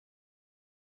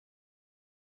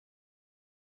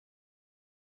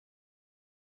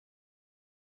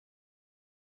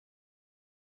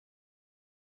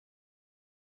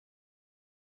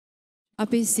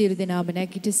අපි සියලු දෙනාම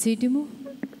නැගිට සිටිමු.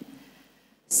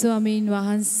 ස්වාමීන්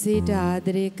වහන්සේට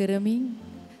ආදරය කරමින්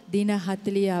දින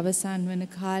 40 අවසන් වන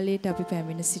කාලයට අපි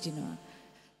පැමිණ සිටිනවා.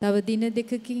 තව දින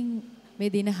දෙකකින්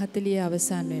මේ දින 40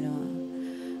 අවසන් වෙනවා.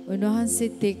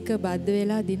 උන්වහන්සේත් එක්ක බද්ධ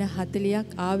වෙලා දින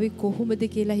 40ක් ආවේ කොහොමද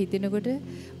කියලා හිතෙනකොට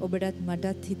ඔබටත්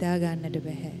මටත් හිතා ගන්නට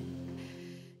බෑ.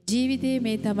 ජීවිතේ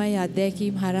මේ තමයි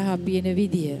අත්දැකීම් හරහා අපි එන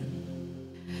විදිය.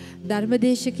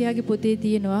 ධර්මදේශකයාගේ පොතේ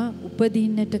තියෙනවා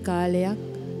උපදින්නට කාලයක්,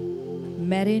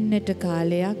 මැරෙන්නට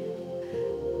කාලයක්,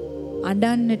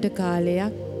 අඬන්නට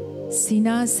කාලයක්,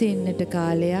 සිනාසෙන්නට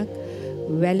කාලයක්,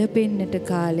 වැළපෙන්නට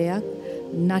කාලයක්,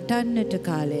 නටන්නට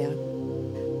කාලයක්,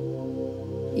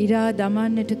 ඉරා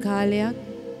දමන්නට කාලයක්,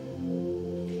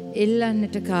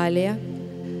 එල්ලන්නට කාලයක්,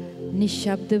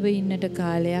 නිශ්ශබ්දව ඉන්නට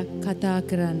කාලයක්, කතා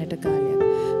කරන්නට කාලයක්.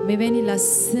 මෙවැනි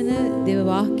ලස්සන දේව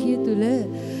වාක්‍ය තුල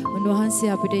උන්වහන්සේ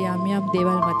අපිට යම් යම්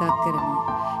දේවල් මතක් කරනවා.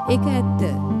 ඒක ඇත්ත.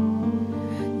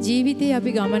 ජීවිතේ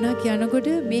අපි ගමනක් යනකොට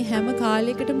මේ හැම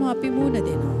කාලයකටම අපි මූණ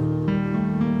දෙනවා.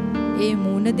 ඒ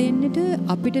මූණ දෙන්නට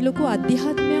අපිට ලොකු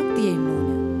අධ්‍යාත්මයක් තියෙන්න ඕන.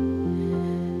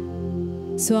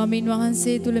 ස්වාමින්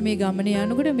වහන්සේ තුල මේ ගමන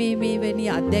යනකොට මේ වැනි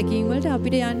අත්දැකීම් වලට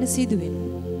අපිට යන්න සිදු වෙනවා.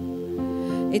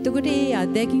 එතකොට මේ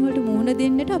අත්දැකීම් වලට මූණ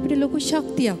දෙන්නට අපිට ලොකු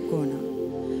ශක්තියක් ඕන.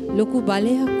 ලොකු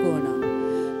බලයක් ඕන.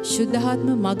 සුද්ධාත්ම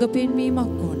මඟ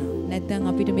පෙන්වීමක් ඕන. නැත්නම්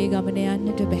අපිට මේ ගමන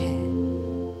යන්නට බෑ.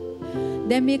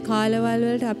 දැන් මේ කාලවල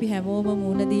වලට අපි හැමෝම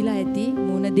මූණ දීලා ඇති.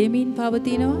 මූණ දෙමින්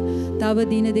පවතිනවා. තව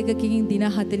දින දෙකකින් දින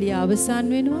 40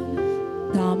 අවසන් වෙනවා.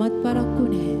 තාමත් පරක්කු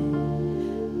නැහැ.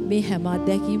 මේ හැම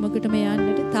අත්දැකීමකටම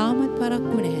යන්නට තාමත්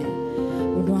පරක්කු නැහැ.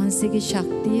 උන්වහන්සේගේ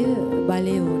ශක්තිය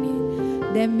බලය ඕනේ.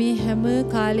 දැන් මේ හැම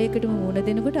කාලයකටම මූණ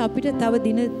දෙනකොට අපිට තව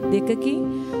දින දෙකකින්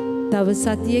තව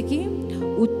සතියකින්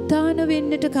උත්තාන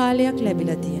වෙන්නට කාලයක්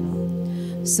ලැබිලා තියෙනවා.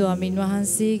 ස්වාමින්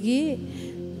වහන්සේගේ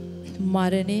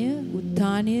මරණය,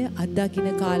 උත්ථානය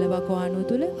අත්දකින්න කාලවකවානුව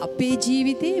තුළ අපේ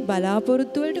ජීවිතේ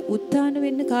බලාපොරොත්තු වලට උත්ථාන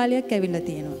වෙන්න කාලයක් ඇවිල්ලා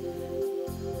තියෙනවා.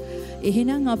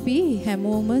 එහෙනම් අපි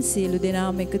හැමෝම සියලු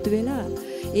දෙනාම එකතු වෙලා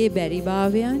ඒ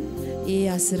බැරිභාවයන්, ඒ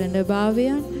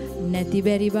අසරණභාවයන්, නැති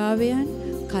බැරිභාවයන්,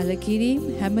 කලකිරීම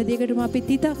හැම දෙයකටම අපි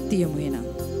තිතක් තියමු එනම්.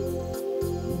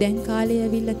 දැන් කාලය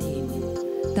ඇවිල්ලා තියෙන්නේ.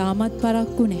 තාමත්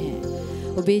පරක්කු නැහැ.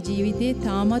 ඔබේ ජීවිතේ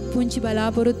තාමත් පුංචි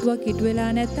බලාපොරොත්තුවක් ඉටු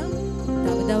වෙලා නැත්තම්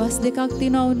තව දවස් දෙකක්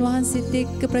තියෙනවා උන්වහන්සේත්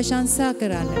එක්ක ප්‍රශංසා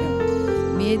කරන්නට.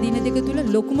 මේ දින දෙක තුල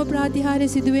ලොකුම ප්‍රාතිහාර්ය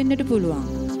සිදු වෙන්නට පුළුවන්.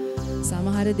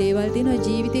 සමහර දේවල් තියෙනවා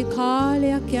ජීවිතේ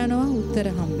කාලයක් යනවා උත්තර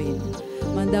හම්බෙන්න.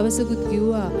 මම දවසකුත්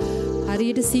කිව්වා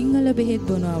හරියට සිංහල බෙහෙත්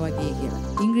බොනවා වගේ කියලා.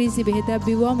 ඉංග්‍රීසි බෙහෙතක්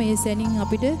බිව්වම ඒ සැනින්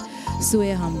අපිට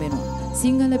සුවය හම්බෙනවා.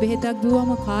 සිංහල බෙහෙතක්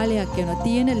බිව්වම කාලයක් යනවා.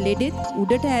 තියෙන ලෙඩෙත්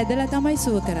උඩට ඇදලා තමයි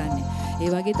සුව කරන්නේ. ඒ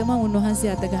වගේ තමයි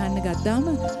උන්වහන්සේ අත ගහන්න ගත්තාම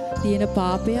තියෙන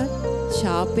පාපයන්,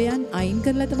 ශාපයන් අයින්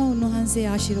කරලා තමයි උන්වහන්සේ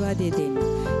ආශිර්වාදය දෙන්නේ.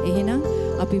 එහෙනම්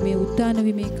අපි මේ උත්තාන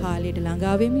වීමේ කාලයට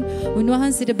ළඟා වෙමු.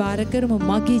 උන්වහන්සේට බාර කරමු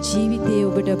මගේ ජීවිතයේ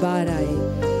ඔබට බාරයි.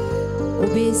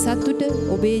 ඔබේ සතුට,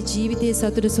 ඔබේ ජීවිතයේ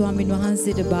සතුට ස්වාමින්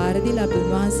වහන්සේට බාර දීලා අපි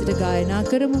උන්වහන්සේට ගායනා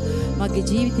කරමු. මගේ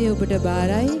ජීවිතය ඔබට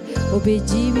බාරයි. ඔබේ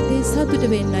ජීවිතේ සතුට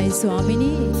වෙන්නයි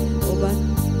ස්වාමිනී. ඔබත්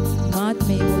මාත්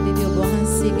මේ මොහොතේදී ඔබ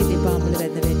වහන්සේගේ දෙපා මුල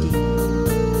වැද වැටි.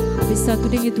 අපි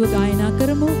සතුටින් යුතුව ගායනා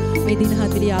කරමු මේ දින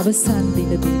 40 අවසන්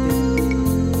දින දීපේ.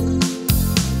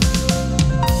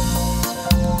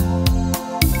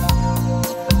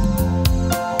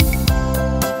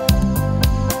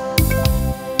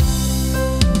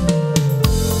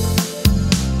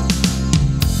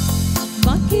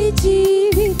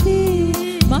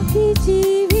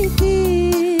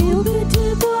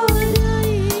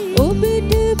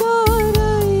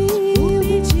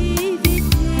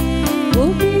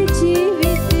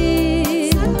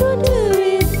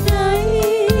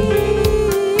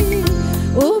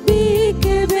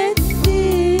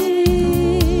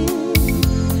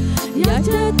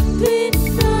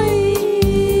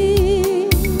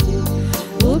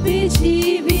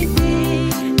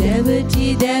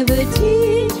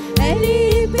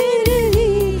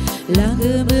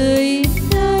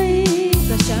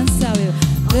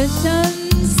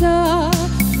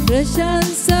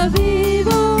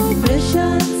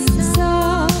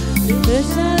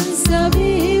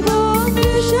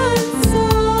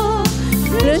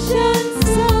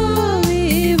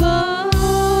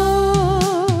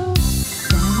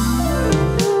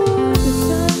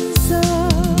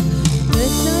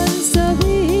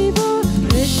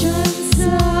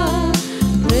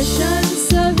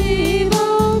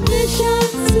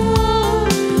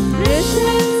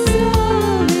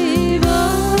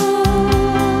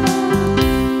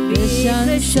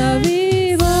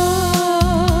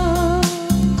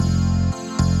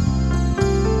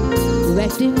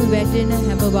 වැටෙන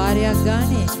හැම වාරයක්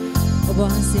ගානේ ඔබ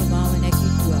වහන්සේ මාව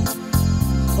නැගිට්ටුවා.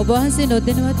 ඔබ වහන්සේ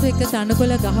නොදැනුවත්ව එක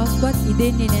තනකොළ ගහක්වත්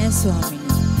ඉදෙන්නේ නැහැ ස්වාමීනි.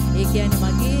 ඒ කියන්නේ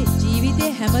මගේ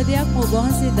ජීවිතේ හැම දෙයක්ම ඔබ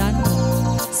වහන්සේ දන්නවා.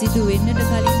 සිදු වෙන්නට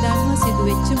කලින් දන්නවා, සිදු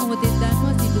වෙච්ච මොහොතේ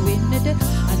දන්නවා, සිදු වෙන්නට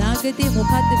අනාගතේ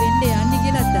මොකද්ද වෙන්න යන්නේ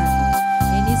කියලා දන්නවා.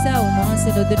 ඒ නිසා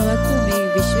උන්වහන්සේ නොදැනුවත්ව මේ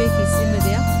විශ්වයේ කිසිම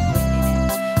දෙයක් වෙන්නේ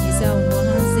නැහැ. නිසා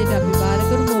උන්වහන්සේට අපි බාර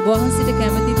කරමු. ඔබ වහන්සේට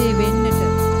කැමති දේ වෙන්නට,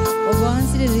 ඔබ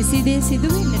වහන්සේට රිසි දේ සිදු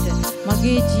වෙන්නට,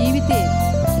 මගේ ජීවිතේ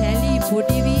සැලී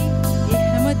පොඩි වී ඒ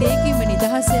හැම දෙයකින්ම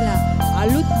නිදහස් වෙලා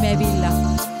අලුත් මැවිල්ලක්,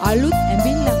 අලුත්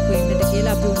ඇඹිල්ලක් වෙන්නට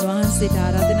කියලා අපි උන්වහන්සේට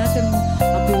ආරාධනා කරමු.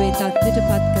 අපි මේ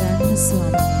தත්ත්වයටපත් කරන්න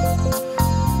ස්වාමීනි.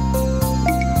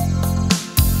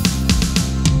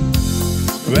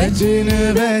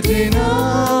 වැජිනා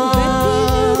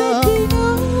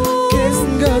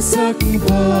කෙස්ගසක්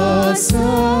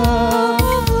පාසා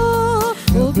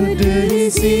ඔබට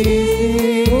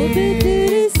රිසිදී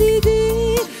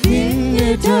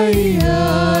ඉන්නටයි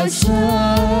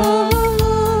ආශා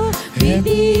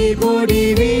හිදී පොඩි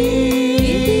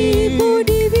වී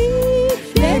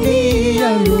ලැබී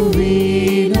යනු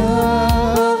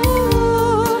වීනා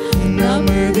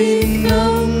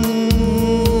නමදින්නම්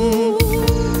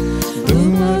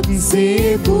දුමක්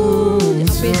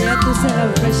සේපූජා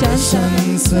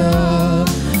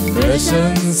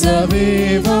ප්‍රශංසා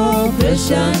වේවා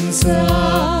ප්‍රශංසා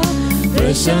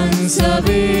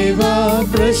වේවා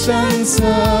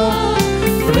ප්‍රශංසා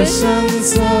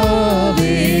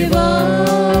වේවා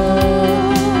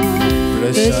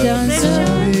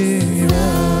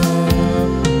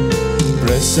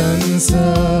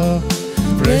ප්‍රශංසා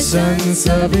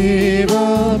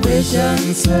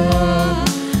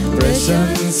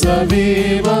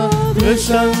වේවා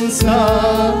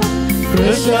ප්‍රශංසා වේවා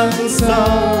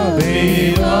ප්‍රශංසා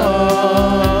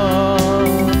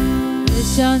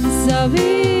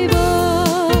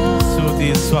වේවා.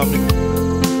 ස්තුතියි ස්වාමී.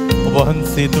 ඔබ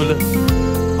වහන්සේ තුළ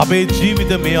අපේ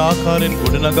ජීවිත මේ ආකාරයෙන්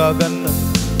ගොඩනගා ගන්න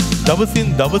දවසින්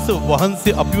දවස ඔබ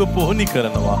වහන්සේ අපිව පොහොනි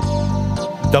කරනවා.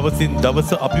 දවසින් දවස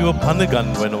අපිව පඳ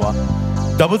ගන්වනවා.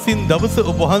 දවසින් දවස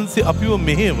ඔබ වහන්සේ අපිව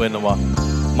මෙහෙවනවා.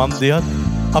 මම දෙයක්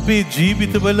අපේ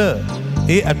ජීවිතවල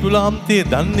ඒ අතුලාන්තයේ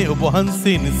දන්නේ ඔබ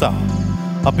වහන්සේ නිසා.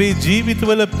 අපේ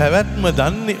ජීවිතවල පැවැත්ම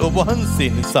දන්නේ ඔබ වහන්සේ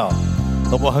නිසා.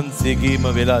 ඔබ වහන්සේගේම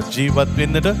වෙලා ජීවත්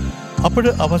වෙන්නට අපට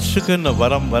අවශ්‍ය කරන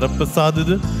වරම් වරප්‍රසාදද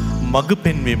මඟ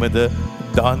පෙන්වීමද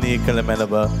දානය කළ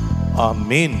මැනව.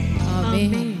 ආමේන්.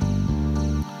 ආමේන්.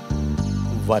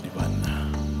 වඩිවන්න.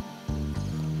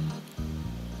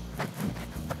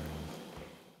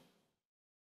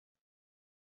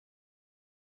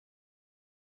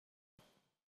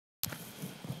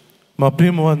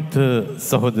 ප්‍රේමවන්ත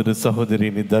සහෝදර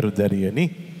සහෝදරියනි, දරු දැරියනි,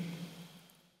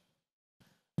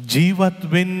 ජීවත්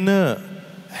වෙන්න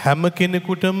හැම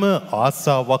කෙනෙකුටම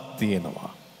ආසාවක්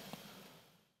තියෙනවා.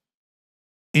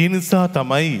 ඒ නිසා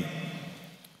තමයි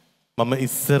මම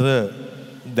ඉස්සර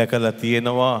දැකලා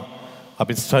තියෙනවා,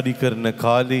 අපි ස්ටඩි කරන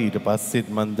කාලේ ඊට පස්සෙත්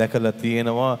මම දැකලා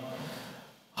තියෙනවා,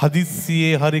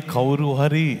 හදිස්සියේ හරි කවුරු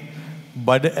හරි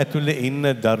බඩ ඇතුලේ ඉන්න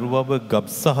දරුවව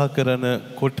ගබ්සහ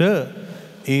කරනකොට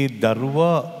ඒ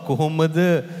දරුවා කොහොමද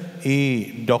ඒ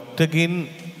ඩොක්ටර්ගෙන්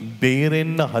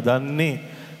බේරෙන්න හදන්නේ,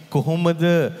 කොහොමද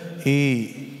ඒ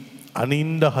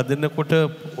අනින්ද හදනකොට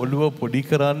ඔළුව පොඩි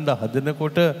කරන්න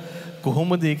හදනකොට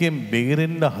කොහොමද ඒකෙන්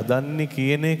බේරෙන්න හදන්නේ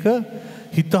කියන එක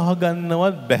හිතා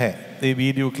ගන්නවත් බෑ. ඒ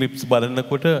වීඩියෝ ක්ලිප්ස්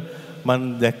බලනකොට මම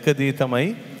දැක්ක දේ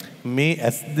තමයි මේ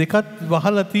S2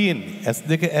 වහලා තියෙන්නේ.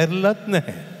 S2 ඇරලත්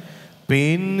නැහැ.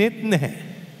 පේන්නෙත්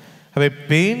නැහැ. හැබැයි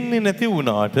පේන්නේ නැති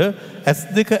වුණාට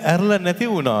S2 ඇරලා නැති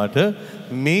වුණාට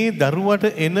මේ දරුවට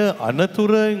එන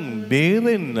අනතුරෙන්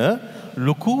බේරෙන්න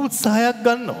ලොකු උත්සාහයක්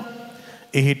ගන්නවා.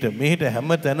 එහෙට මෙහෙට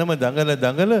හැම තැනම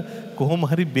දඟල කොහොම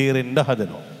හරි බේරෙන්න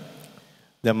හදනවා.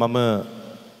 දැන් මම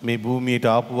මේ භූමියට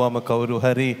ආපුවාම කවුරු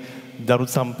හරි දරු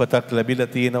සම්පතක්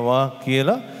ලැබිලා තියෙනවා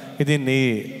කියලා ඉතින් මේ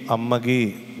අම්මගේ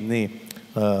මේ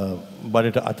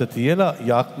බඩට අත තියලා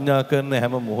යාඥා කරන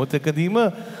හැම මොහොතකදීම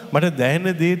මට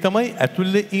දැනෙන දේ තමයි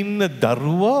ඇතුලේ ඉන්න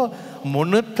දරුවා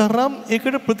මොනතරම්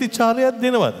ඒකට ප්‍රතිචාරයක්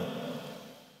දෙනවද?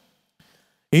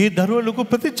 ඒ දරුවා ලොකු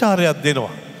ප්‍රතිචාරයක්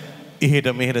දෙනවා. එහෙට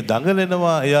මෙහෙට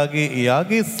දඟලනවා.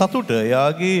 එයාගේ සතුට,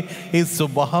 එයාගේ ඒ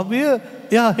ස්වභාවය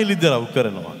එයා හෙළිදරව්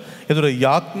කරනවා. ඒතර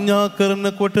යාඥා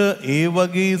කරනකොට ඒ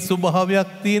වගේ ස්වභාවයක්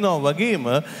තියෙනවා වගේම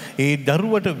ඒ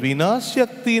දරුවට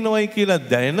විනාශයක් තියෙනවයි කියලා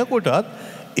දැනෙනකොටත්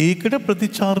ඒකට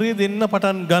ප්‍රතිචාරය දෙන්න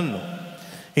පටන් ගන්නවා.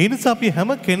 ඒ නිසා අපි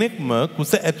හැම කෙනෙක්ම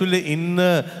කුස ඇතුලේ ඉන්න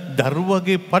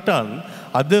දරුවගේ පටන්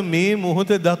අද මේ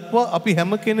මොහොත දක්වා අපි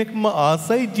හැම කෙනෙක්ම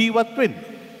ආසයි ජීවත් වෙන්න.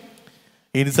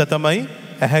 ඒ නිසා තමයි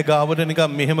ඇහැ ගාවට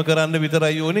නිකන් මෙහෙම කරන්න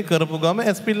විතරයි ඕනේ, කරපු ගම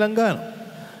ඇස් පිල්ලම් ගන්නවා.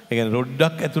 ඒ කියන්නේ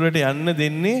රොඩ්ඩක් ඇතුලට යන්න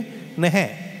දෙන්නේ නැහැ.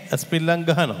 ස්පිල්ලම්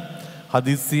ගහනවා.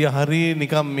 හදිස්සිය හරි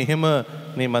නිකම් මෙහෙම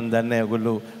නේ මන් දන්නේ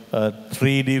ඔයගොල්ලෝ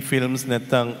 3D ෆිල්ම්ස්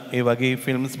නැත්තම් ඒ වගේ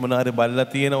ෆිල්ම්ස් මොනාරි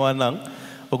බලලා තියෙනවා නම්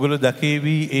ඔගොල්ලෝ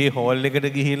දකේවි ඒ හෝල් එකට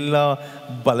ගිහිල්ලා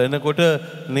බලනකොට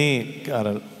නේ අර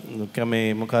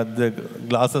කමේ මොකද්ද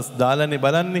ග්ලාසස් දාලානේ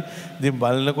බලන්නේ. ඉතින්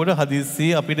බලනකොට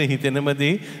හදිස්සියේ අපිට හිතෙනම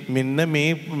දේ මෙන්න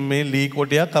මේ ලී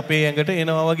කොටයක් අපේ ඇඟට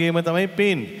එනවා වගේම තමයි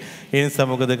පේන්නේ. ඒ නිසා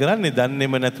මොකද කරන්නේ?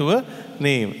 දන්නේම නැතුව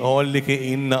නේ හෝල් එකේ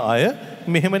ඉන්න අය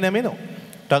මෙහෙම නැමෙනවා.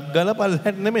 ටක් ගාලා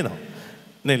පල්ලහැට නැමෙනවා.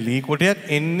 නේ ලී කොටයක්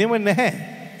එන්නෙම නැහැ.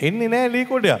 එන්නේ නැහැ ලී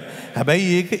කොටයක්.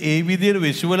 හැබැයි ඒක ඒ විදිහට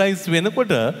විෂුවලයිස්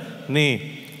වෙනකොට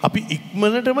නේ අපි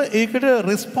ඉක්මනටම ඒකට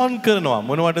රෙස්පොන්ඩ් කරනවා.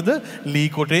 මොනවටද? ලී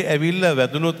කොටේ ඇවිල්ලා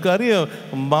වැදුනොත් කාරිය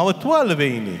මව තුවාල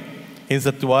වෙයිනේ. ඒ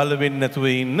නිසා තුවාල වෙන්නේ නැතුව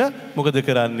ඉන්න මොකද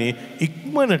කරන්නේ?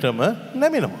 ඉක්මනටම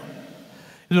නැමෙනවා.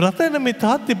 ඒ රතන මේ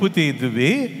තාත්ති පුතේ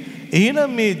දුවේ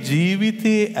එහෙනම් මේ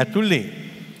ජීවිතයේ ඇතුලේ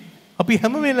අපි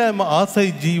හැම වෙලාවෙම ආසයි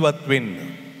ජීවත් වෙන්න.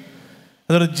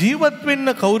 ඒතර ජීවත්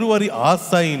වෙන්න කවුරු හරි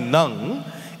ආසයි නම්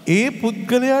ඒ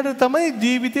පුද්ගලයාට තමයි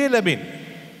ජීවිතේ ලැබෙන්නේ.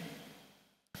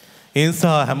 ඒ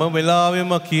නිසා හැම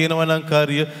වෙලාවෙම කියනවා නම්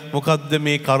කාර්ය මොකද්ද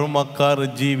මේ කර්මකාර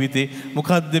ජීවිතේ?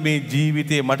 මොකද්ද මේ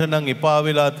ජීවිතේ? මට නම් එපා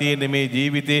වෙලා තියෙන මේ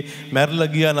ජීවිතේ මැරලා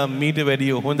ගියා නම් මීට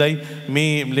වැඩිය හොඳයි.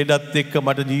 මේ ලෙඩත් එක්ක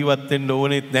මට ජීවත් වෙන්න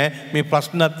ඕනෙත් නැහැ. මේ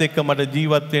ප්‍රශ්නත් එක්ක මට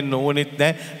ජීවත් වෙන්න ඕනෙත්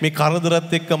නැහැ. මේ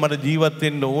කරදරත් එක්ක මට ජීවත්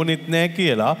වෙන්න ඕනෙත් නැහැ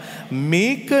කියලා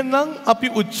මේක නම්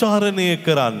අපි උච්චාරණය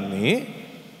කරන්නේ.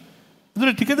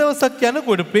 ඒතර ටික දවසක්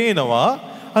යනකොට පේනවා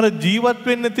අර ජීවත්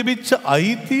වෙන්න තිබිච්ච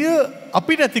අයිතිය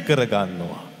අපි නැති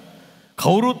කරගන්නවා.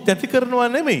 කවුරුත් නැති කරනවා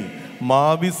නෙමෙයි.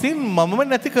 මා විසින් මමම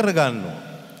නැති කරගන්නවා.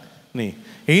 නේ.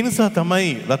 ඒ නිසා තමයි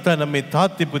රතන මේ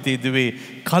තාත්ති පුතේ දුවේ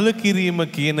කලකිරීම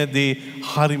කියන දේ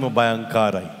හරිම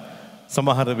භයංකාරයි.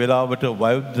 සමහර වෙලාවට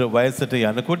වයෝවෘද්ධ වයසට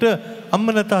යනකොට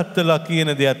අම්මලා තාත්තලා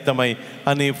කියන දෙයක් තමයි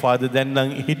අනේ ෆාදර් දැන්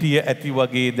නම් හිටිය ඇති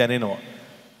වගේ දැනෙනවා.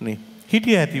 නේ.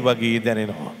 හිටිය ඇති වගේ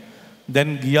දැනෙනවා.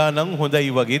 දැන් ගියා නම් හොඳයි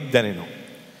වගේ දැනෙනවා.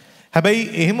 හැබැයි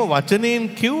එහෙම වචනයෙන්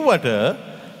කිව්වට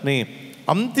නේ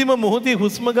අන්තිම මොහොතේ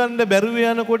හුස්ම ගන්න බැරුව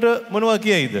යනකොට මොනවා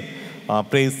කියයිද?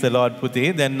 praise the Lord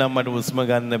පුතේ දැන් නම් මට හුස්ම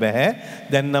ගන්න බෑ.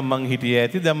 දැන් නම් මං හිටියේ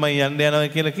ඇති. දැන් මං යන්න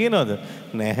යනවා කියලා කියනවද?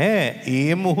 නැහැ.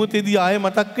 ඒ මොහොතේදී ආයෙ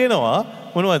මතක් වෙනවා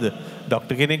මොනවද?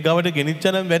 ડોක්ටර් කෙනෙක් ගාවට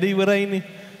ගෙනිච්චනම් වැඩ ඉවරයිනේ.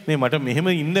 නේ මට මෙහෙම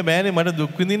ඉන්න බෑනේ. මට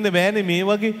දුක් විඳින්න බෑනේ මේ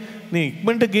වගේ. නේ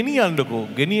ඉක්මනට ගෙනියන්නකෝ.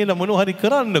 ගෙනියලා මොනවා හරි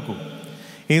කරන්නකෝ.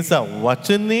 ඒ නිසා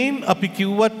වචනෙන් අපි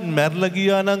කිව්වත් මැරලා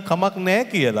ගියා නම් කමක් නැහැ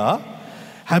කියලා.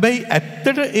 හැබැයි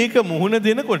ඇත්තට ඒක මුහුණ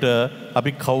දෙනකොට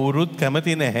අපි කවුරුත්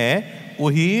කැමති නැහැ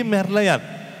ඔහේ මැරලා යන්න.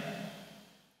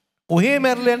 ඔහේ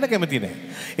මැරලා යන්න කැමති නැහැ.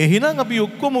 එහෙනම් අපි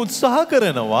ඔක්කොම උත්සාහ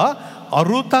කරනවා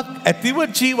අරුතක් ඇතිව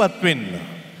ජීවත් වෙන්න.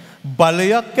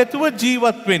 බලයක් ඇතුව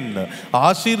ජීවත් වෙන්න.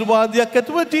 ආශිර්වාදයක්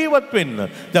ඇතුව ජීවත් වෙන්න.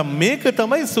 දැන් මේක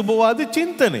තමයි සුභවාදී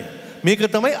චින්තනය. මේක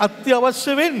තමයි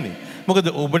අත්‍යවශ්‍ය වෙන්නේ. මොකද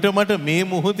ඔබට මට මේ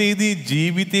මොහොතේදී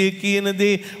ජීවිතය කියන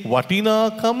දේ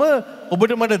වටිනාකම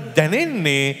ඔබට මට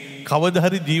දැනෙන්නේ කවදා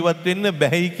හරි ජීවත් වෙන්න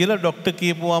බැහැයි කියලා ડોක්ටර්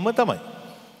කියපුවාම තමයි.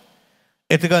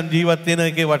 එතකන් ජීවත් වෙන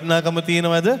එකේ වටිනාකම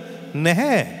තියෙනවද?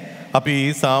 නැහැ. අපි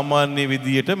සාමාන්‍ය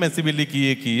විදියට මැසිවිලි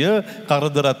කිය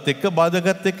කරදරත් එක්ක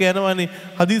බාධකත් එක්ක යනවානේ.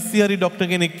 හදිස්සි හරි ડોක්ටර්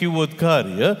කෙනෙක් කිව්වොත්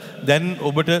කාර්ය දැන්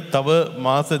ඔබට තව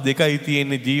මාස 2යි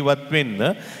තියෙන්නේ ජීවත් වෙන්න.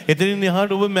 එතනින්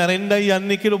එහාට ඔබ මැරෙන්නයි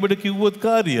යන්නේ කියලා ඔබට කිව්වොත්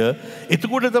කාර්ය.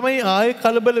 එතකොට තමයි ආයේ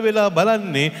කලබල වෙලා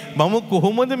බලන්නේ මම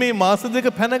කොහොමද මේ මාස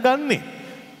 2 පැන ගන්නෙ?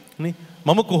 නේ?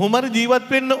 මම කොහොම හරි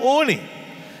ජීවත් වෙන්න ඕනේ.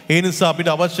 ඒ නිසා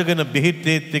අපිට අවශ්‍ය කරන බෙහෙත්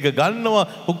ටික ගන්නවා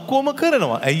ඔක්කොම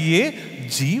කරනවා. ඇයි ඒ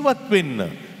ජීවත්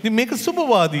වෙන්න? ඉතින් මේක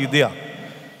සුභවාදී දෙයක්.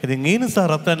 ඉතින් ඒ නිසා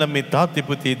රතන මේ තාත්ති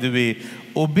පුතේ දුවේ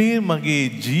ඔබේ මගේ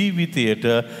ජීවිතයට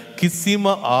කිසිම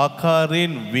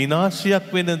ආකාරයෙන් විනාශයක්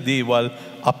වෙන දේවල්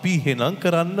අපි හෙනම්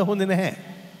කරන්න හොඳ නැහැ.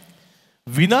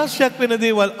 විනාශයක් වෙන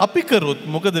දේවල් අපි කරොත්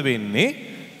මොකද වෙන්නේ?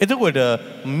 එතකොට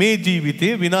මේ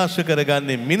ජීවිතේ විනාශ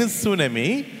කරගන්නේ මිනිස්සු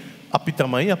නෙමෙයි අපි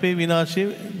තමයි අපේ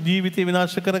ජීවිතේ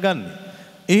විනාශ කරගන්නේ.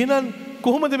 එහෙනම්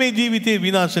කොහොමද මේ ජීවිතේ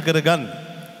විනාශ කරගන්නේ?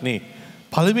 නේ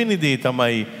පළවෙනි දේ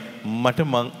තමයි මට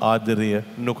මං ආදරය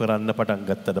නොකරන්න පටන්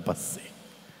ගත්තට පස්සේ.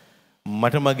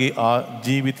 මට මගේ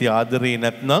ජීවිතය ආදරේ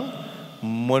නැත්නම්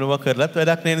මොනව කරලත්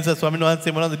වැඩක් නැහැ. නිසා ස්වාමීන්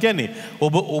වහන්සේ මොනවද කියන්නේ?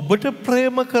 ඔබට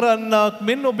ප්‍රේම කරන්නාක්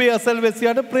මෙන් ඔබේ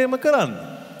අසල්වැසියාට ප්‍රේම කරන්න.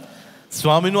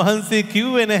 ස්වාමීන් වහන්සේ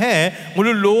කිව්වේ නැහැ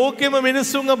මුළු ලෝකෙම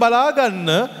මිනිස්සුන්ව බලා ගන්න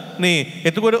නේ.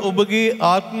 එතකොට ඔබගේ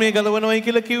ආත්මය ගලවනවයි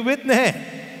කියලා කිව්වෙත්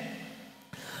නැහැ.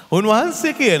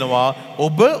 උන්වහන්සේ කියනවා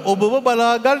ඔබව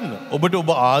බලා ගන්න. ඔබට ඔබ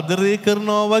ආදරය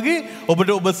කරනවා වගේ,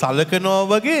 ඔබට ඔබ සලකනවා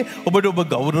වගේ, ඔබට ඔබ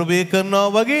ගෞරවය කරනවා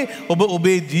වගේ, ඔබ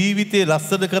ඔබේ ජීවිතේ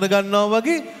ලස්සන කරගන්නවා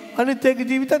වගේ අනිත් අයගේ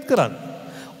ජීවිතත් කරන්න.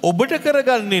 ඔබට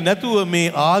කරගන්නේ නැතුව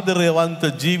මේ ආදරයවන්ත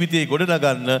ජීවිතේ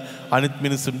ගොඩනගන්න අනිත්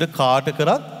මිනිසුන්ට කාට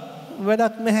කරත්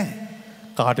වැඩක් නැහැ.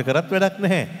 කාට කරත් වැඩක්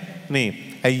නැහැ. නේ.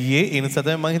 ඇයි ඒ නිසා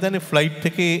තමයි මම හිතන්නේ ෆ්ලයිට්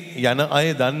එකේ යන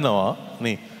අය දන්නවා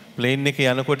නේ. ප්ලේන්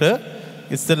එකේ යනකොට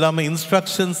ඉස්සෙල්ලාම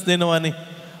ඉන්ස්ට්‍රක්ෂන්ස් දෙනවනේ.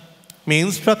 මේ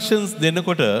ඉන්ස්ට්‍රක්ෂන්ස්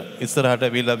දෙනකොට ඉස්සරහට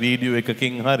ඇවිල්ලා වීඩියෝ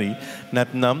එකකින් හරි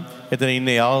නැත්නම් එතන ඉන්න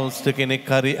යාල්ස්ට කෙනෙක්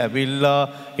හරි ඇවිල්ලා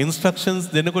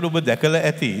ඉන්ස්ට්‍රක්ෂන්ස් දෙනකොට ඔබ දැකලා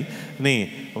ඇති නේ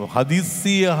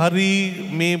හදිස්සිය හරි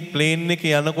මේ ප්ලේන්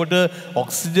එකේ යනකොට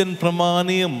ඔක්සිජන්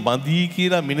ප්‍රමාණය මදි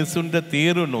කියලා මිනිසුන්ට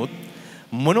තේරුනොත්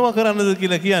මොනව කරන්නද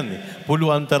කියලා කියන්නේ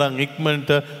පුළුවන් තරම්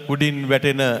ඉක්මනට උඩින්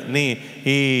වැටෙන නේ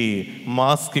ඒ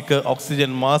මාස්ක් එක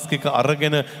ඔක්සිජන් මාස්ක් එක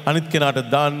අරගෙන අනිත් කෙනාට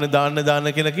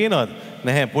දාන්න කියලා කියනවද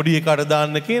නැහැ පොඩි එකාට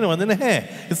දාන්න කියනවද නැහැ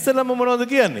ඉස්සෙල්ලාම මොනවද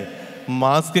කියන්නේ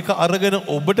මාස්ක් එක අරගෙන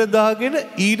ඔබට දාගෙන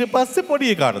ඊට පස්සේ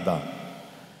පොඩි එකාට දාන්න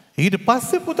ඊට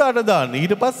පස්සේ පුතාට දාන්න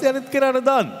ඊට පස්සේ අනිත් කෙනාට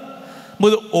දාන්න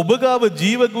මොකද ඔබ ගාව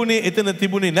ජීව ගුණේ එතන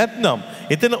තිබුණේ නැත්නම්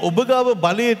එතන ඔබ ගාව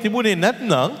බලය තිබුණේ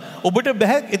නැත්නම් ඔබට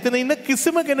බෑ එතන ඉන්න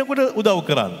කිසිම කෙනෙකුට උදව්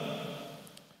කරන්න.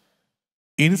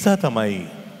 ඒ නිසා තමයි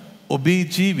ඔබේ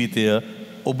ජීවිතය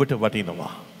ඔබට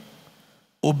වටිනවා.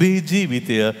 ඔබේ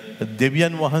ජීවිතය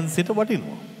දෙවියන් වහන්සේට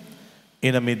වටිනවා.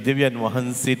 එහෙනම් මේ දෙවියන්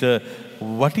වහන්සේට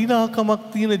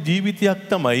වටිනාකමක් තියෙන ජීවිතයක්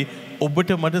තමයි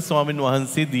ඔබට මට ස්වාමීන්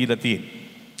වහන්සේ දීලා තියෙන්නේ.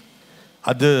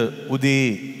 අද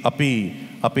උදේ අපි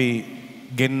අපේ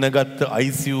ගෙන්නගත්ත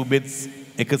ICU beds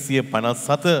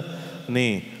 157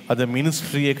 නේ අද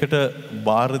මිනිස්ට්‍රි එකට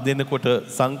බාර දෙනකොට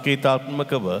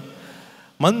සංකේතාත්මකව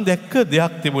මම දැක්ක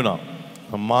දෙයක් තිබුණා.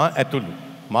 මා ඇතුළු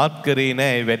මාත් කරේ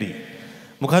නෑ ඒ වැඩි.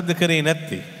 මොකද්ද කරේ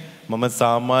නැත්තේ? මම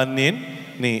සාමාන්‍යයෙන්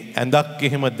නේ ඇඳක්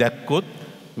එහෙම දැක්කොත්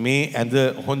මේ ඇඳ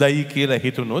හොඳයි කියලා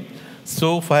හිතුනොත්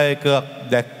සෝෆා එකක්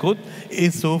දැක්කොත්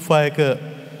ඒ සෝෆා එක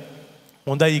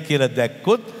හොඳයි කියලා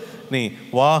දැක්කොත් නේ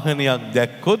වාහනයක්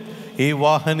දැක්කොත් ඒ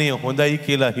වාහනය හොඳයි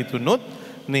කියලා හිතුනොත්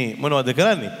නේ මොනවද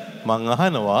කරන්නේ? මං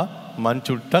අහනවා මං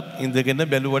චුට්ටක් ඉඳගෙන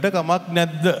බැලුවට කමක්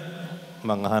නැද්ද?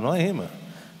 මං අහනවා එහෙම.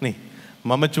 නේ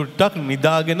මම චුට්ටක්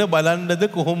නිදාගෙන බලන්නද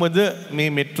කොහොමද මේ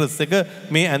මෙට්‍රස් එක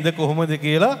මේ ඇඳ කොහොමද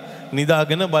කියලා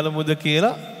නිදාගෙන බලමුද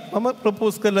කියලා මම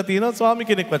ප්‍රොපෝස් කරලා තියෙනවා ස්වාමි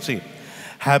කෙනෙක් වශයෙන්.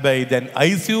 හැබැයි දැන්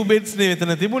ICU beds නේ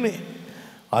එතන තිබුණේ.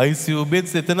 ICU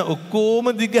beds එතන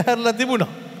ඔක්කොම දිගහැරලා තිබුණා.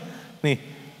 නේ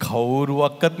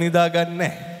කවුරුවක්වත් නිදාගන්නේ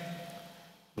නැහැ.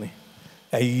 නේ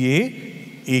ඇයි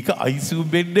ඒක ICU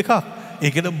bed එකක්.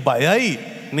 ඒකට බයයි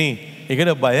නේ.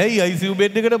 ඒකට බයයි ICU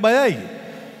bed එකට බයයි.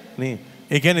 නේ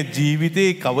ඒ කියන්නේ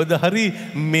ජීවිතේ කවදා හරි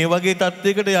මේ වගේ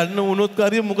තත්යකට යන්න වුණොත්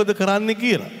කාරිය මොකද කරන්න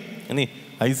කියලා. නේ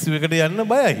ICU එකට යන්න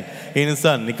බයයි. ඒ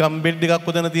නිසා නිකම් බෙඩ් එකක්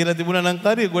හොදන තියලා තිබුණා නම්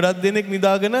කාරිය ගොඩක් දෙනෙක්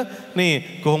නිදාගෙන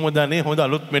නේ කොහොමද නේ හොඳ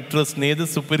අලුත් මෙට්‍රස් නේද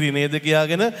සුපිරි නේද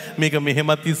කියාගෙන මේක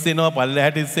මෙහෙමත් ඉස්සෙනවා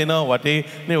පල්ලෙහාට ඉස්සෙනවා වටේ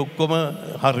නේ ඔක්කොම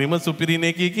හරිම සුපිරි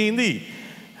නේ කී ඉඳී.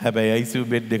 හැබැයි ICU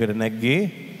බෙඩ් එකට නැග්ගේ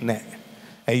නැහැ.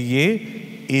 ඇයි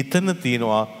එතන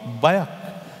තියෙනවා බයක්.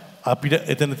 අපිට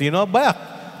එතන තියෙනවා බයක්.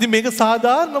 ඉතින් මේක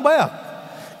සාධාරණ බයක්.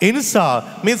 ඒ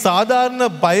නිසා මේ සාධාරණ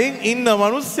බයෙන් ඉන්න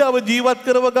මිනිස්සුව ජීවත්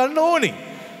කරව ගන්න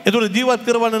ඕනේ. ඒතකොට ජීවත්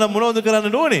කරවන්න නම් මොනවද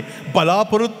කරන්න ඕනේ?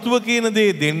 බලාපොරොත්තුව කියන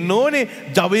දේ දෙන්න ඕනේ,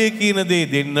 ජවය කියන දේ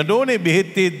දෙන්නට ඕනේ,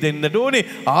 බෙහෙත්තේ දෙන්නට ඕනේ,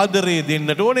 ආදරය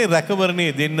දෙන්නට ඕනේ,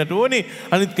 රැකවරණය දෙන්නට ඕනේ.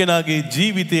 අනිත් කෙනාගේ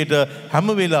ජීවිතේට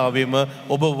හැම වෙලාවෙම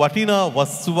ඔබ වටිනා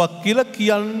වස්තුවක් කියලා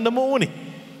කියන්නම ඕනේ.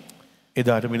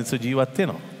 එදාට මිනිස්සු ජීවත්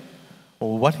වෙනවා.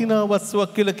 ඔව් වටිනා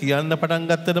වස්තුවක් කියලා කියන්න පටන්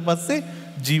ගත්තට පස්සේ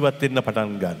ජීවත් වෙන්න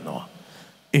පටන් ගන්නවා.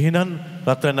 එහෙනම්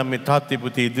රත්නම් මේ තාත්තේ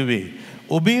පුතේ දුවේ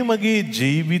ඔබේ මගේ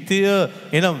ජීවිතය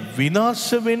එනම්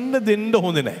විනාශ වෙන්න දෙන්න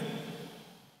හොඳ නැහැ.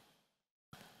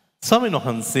 ස්වාමීන්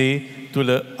වහන්සේ තුල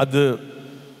අද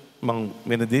මම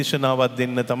වෙන දේශනාවක්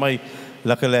දෙන්න තමයි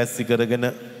ලකලෑස්ති කරගෙන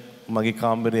මගේ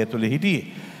කාමරය ඇතුලේ හිටියේ.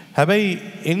 හැබැයි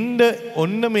එන්න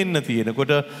ඔන්න මෙන්න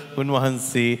තියෙනකොට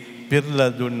උන්වහන්සේ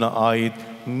පෙරලා දුන්න ආයෙත්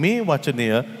මේ වචනය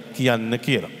කියන්න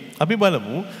කියලා. අපි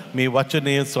බලමු මේ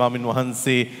වචනය ස්වාමින්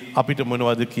වහන්සේ අපිට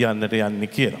මොනවද කියන්නට යන්නේ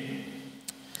කියලා.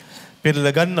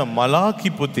 පෙරලා ගන්න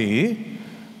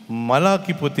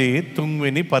මලාකි පොතේ 3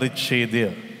 වෙනි පරිච්ඡේදය.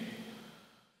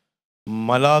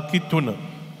 මලාකි 3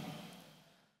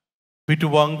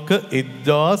 පිටුවංක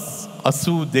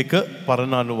 1082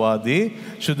 පරණ අනුවාදයේ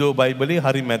සුදෝ බයිබලයේ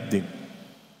හරි මැද්දෙන්.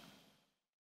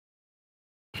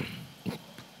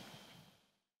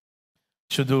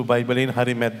 සුදෝ බයිබලයෙන්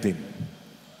හරි මැද්දෙන්.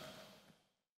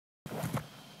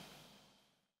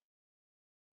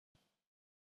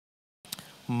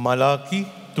 මලාකි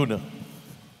 3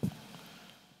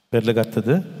 පෙරලා ගත්තද?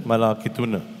 මලාකි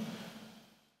 3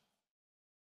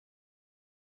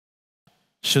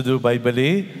 සුදු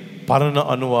බයිබලයේ පරණ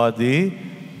අනුවාදයේ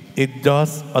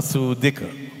 1082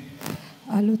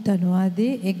 අලුත්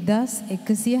අනුවාදයේ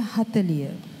 1140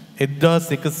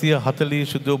 1140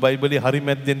 සුදු බයිබලයේ හරි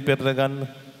මැද්දෙන් පෙරලා ගන්න.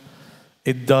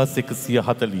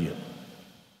 1140.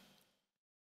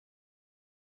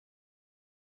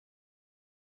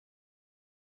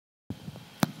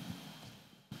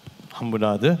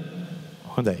 හම්බුණාද?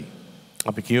 හොඳයි.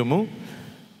 අපි කියමු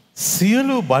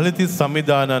සියලු බලති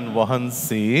සමිදානන්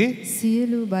වහන්සේ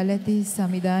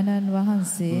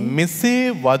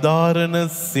මෙසේ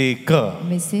වදාරනසේක.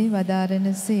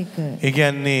 ඒ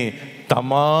කියන්නේ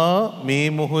තමා මේ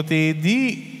මොහොතේදී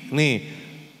නේ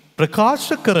ප්‍රකාශ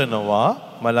කරනවා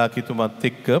මලාකිතුමත්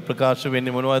එක්ක ප්‍රකාශ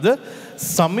වෙන්නේ මොනවද?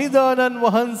 සමිදානන්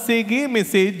වහන්සේගේ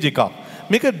මෙසේජ් එකක්.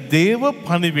 මේක දේව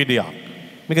පණිවිඩයක්.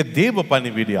 මේක දේව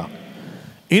පණිවිඩයක්.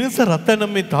 ඉනස රතන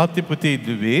මේ තාත්‍ය පුතේ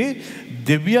දුවේ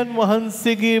දෙවියන්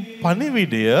වහන්සේගේ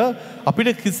පණිවිඩය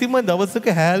අපිට කිසිම දවසක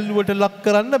හැල්ලුවට ලක්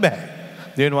කරන්න බෑ.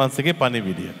 දෙවියන් වහන්සේගේ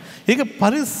පණිවිඩය. ඒක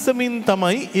පරිස්සමින්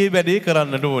තමයි ඒ වැඩේ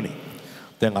කරන්නට ඕනේ.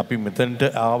 දැන් අපි මෙතනට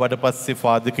ආවට පස්සේ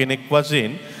ෆාදර් කෙනෙක්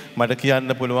වශයෙන් මට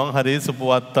කියන්න පුළුවන් හරි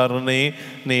සුපුවත් තරණේ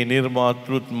නේ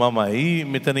නිර්මාතෘත් මමයි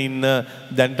මෙතන ඉන්න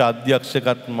දැන්ට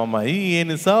අධ්‍යක්ෂකත් මමයි. ඒ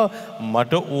නිසා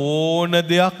මට ඕන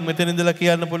දෙයක් මෙතන ඉඳලා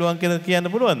කියන්න පුළුවන් කියලා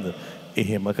කියන්න පුළුවන්ද?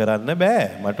 එහෙම කරන්න බෑ.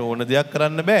 මට ඕන දෙයක්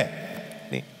කරන්න බෑ.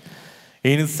 නේ.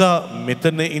 ඒ නිසා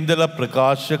මෙතන ඉඳලා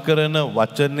ප්‍රකාශ කරන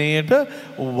වචනයට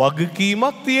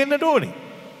වගකීමක් තියෙන්නට ඕනේ.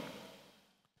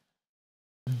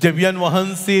 දෙවියන්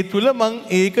වහන්සේ තුල මං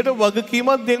ඒකට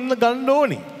වගකීමක් දෙන්න ගන්න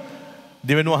ඕනේ.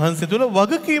 දෙවියන් වහන්සේ තුල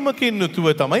වගකීමකින්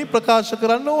යුතුව තමයි ප්‍රකාශ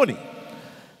කරන්න ඕනේ.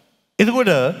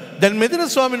 එතකොට දැන් මෙතන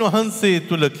ස්වාමීන් වහන්සේ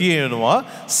තුල කියනවා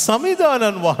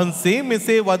සමිදානන් වහන්සේ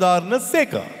මෙසේ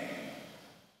වදාරනසේක.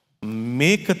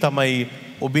 මේක තමයි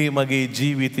ඔබේ මගේ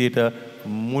ජීවිතයට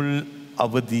මුල්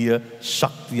අවදිය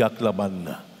ශක්තියක් ලබන්න.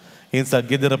 ඒ නිසා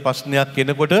ගෙදර ප්‍රශ්නයක්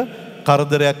එනකොට,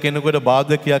 කරදරයක් එනකොට,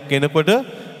 බාධකයක් එනකොට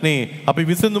නේ අපි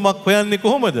විසඳුමක් හොයන්නේ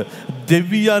කොහොමද?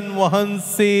 දෙවියන්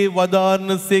වහන්සේ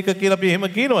වදාරනසේක කියලා අපි එහෙම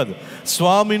කියනවද?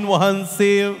 ස්වාමින්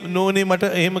වහන්සේ නෝනේ මට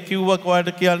එහෙම කිව්වා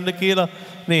ඔයාලට කියන්න කියලා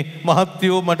නේ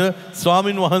මහත්යෝ මට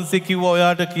ස්වාමින් වහන්සේ කිව්වා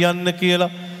ඔයාලට කියන්න කියලා.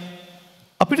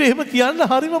 අපිට එහෙම කියන්න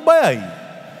හරිම බයයි.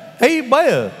 ඇයි බය?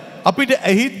 අපිට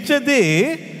ඇහිච්ච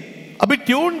දේ අපි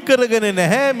ටියුන් කරගෙන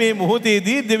නැහැ මේ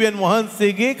මොහොතේදී දෙවියන්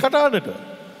වහන්සේගේ කටහඬට.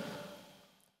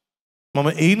 මම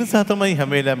ඒ නිසා තමයි හැම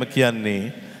වෙලාවෙම කියන්නේ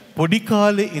පොඩි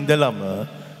කාලේ ඉඳලම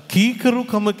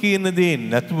කීකරුකම කියන දේ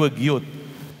නැතුව ගියොත්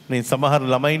නේ සමහර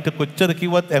ළමයින්ට කොච්චර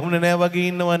කිව්වත් ඇහුනේ නැහැ වගේ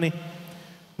ඉන්නවනේ.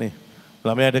 නේ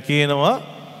ළමයාට කියනවා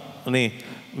නේ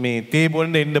මේ තේ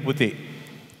බොන්න එන්න පුතේ.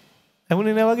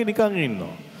 ඇහුනේ නැහැ වගේ නිකන්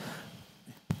ඉන්නවා.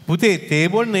 පුතේ තේ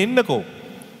බොන්න එන්නකෝ.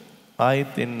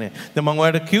 ආයෙත් එන්නේ. දැන් මම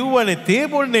ඔයාලට කිව්වනේ තේ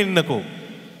බොන්න එන්නකෝ.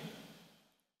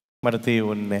 මට තේ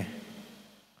ඕනේ නැහැ.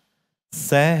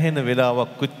 සෑහෙන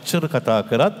වෙලාවක් කොච්චර කතා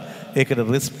කරත් ඒකට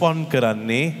රෙස්පොන්ඩ්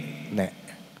කරන්නේ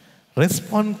නැහැ.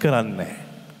 රෙස්පොන්ඩ් කරන්නේ නැහැ.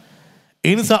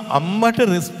 ඒ නිසා අම්මට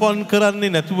රෙස්පොන්ඩ් කරන්නේ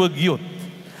නැතුව ගියොත්,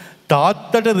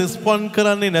 තාත්තට රෙස්පොන්ඩ්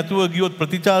කරන්නේ නැතුව ගියොත්,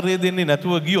 ප්‍රතිචාරය දෙන්නේ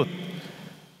නැතුව ගියොත්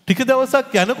ටික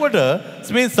දවසක් යනකොට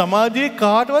මේ සමාජයේ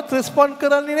කාටවත් රෙස්පොන්ඩ්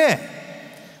කරන්නේ නැහැ.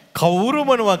 කවුරු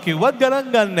මොනවා කිව්වත්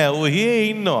ගණන් ගන්න නැහැ. ඔහේ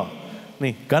ඉන්නවා.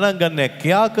 නේ ගණන් ගන්න නැහැ.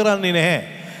 කියා කරන්නේ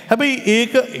නැහැ. හැබැයි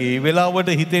ඒක ඒ වෙලාවට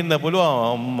හිතෙන්න පුළුවන්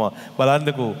අම්මා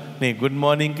බලන්නකෝ නේ good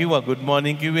morning කිව්වා good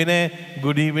morning කිව්වේ නෑ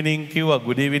good evening කිව්වා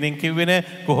good evening කිව්වේ නෑ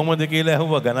කොහොමද කියලා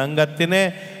ඇහුවා ගණන් ගත්තේ නෑ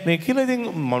නේ කියලා. ඉතින්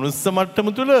මනුස්ස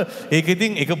මට්ටම තුල ඒක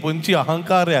ඉතින් එක පුංචි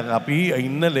අහංකාරයක්. අපි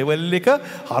ඉන්න ලෙවල් එක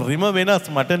හරිම වෙනස්.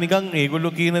 මට නිකන්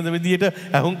ඒගොල්ලෝ කියන විදියට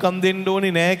අහුම්කම් දෙන්න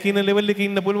ඕනේ නෑ කියන ලෙවල් එකේ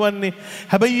ඉන්න පුළුවන් නේ.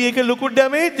 හැබැයි ඒක ලොකු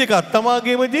ඩැමේජ් එකක්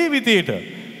තමාගේම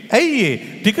ජීවිතේට. ඇයි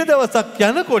ටික දවසක්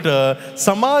යනකොට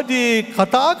සමාජයේ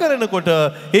කතා කරනකොට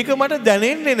ඒක මට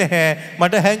දැනෙන්නේ නැහැ,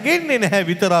 මට හැඟෙන්නේ නැහැ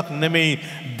විතරක් නෙමෙයි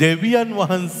දෙවියන්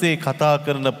වහන්සේ කතා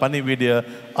කරන පණිවිඩය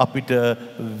අපිට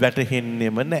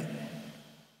වැටහෙන්නෙම නැහැ.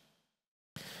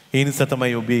 ඒ නිසා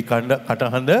තමයි ඔබේ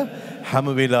කටහඬ හැම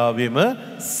වෙලාවෙම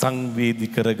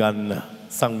සංවේදී කරගන්න.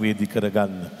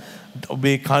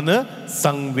 ඔබේ කන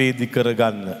සංවේදී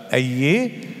කරගන්න. ඇයි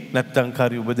නැත්තම්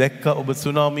කාරි ඔබ දැක්කා ඔබ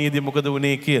සුනාමියේදී මොකද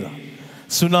වුනේ කියලා.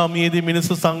 සුනාමියේදී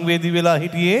මිනිස්සු සංවේදී වෙලා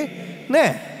හිටියේ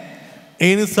නෑ.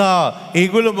 ඒ නිසා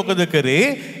ඒගොල්ලෝ මොකද කරේ?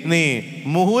 නේ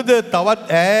මුහුද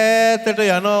තවත් ඈතට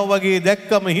යනවා වගේ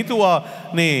දැක්කම හිතුවා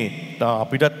නේ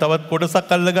අපිටත් තවත්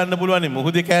කොටසක් අල්ල ගන්න පුළුවන් නේ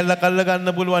මුහුදේ කෑල්ලක් අල්ල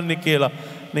ගන්න පුළුවන් නේ කියලා.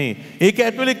 නේ ඒක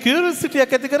ඇතුලේ කියුරියසිටි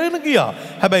එකක් ඇති කරගෙන ගියා.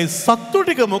 හැබැයි සත්තු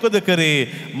ටික මොකද කරේ?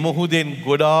 මුහුදෙන්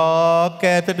ගොඩාක්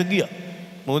ඈතට ගියා.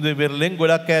 මුහුදේ පෙරලෙන්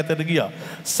ගොඩක් ඈතට ගියා.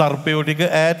 සර්පයෝ ටික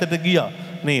ඈතට ගියා.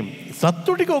 නේ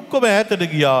සත්තු ටික ඔක්කොම ඈතට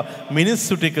ගියා.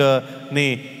 මිනිස්සු ටික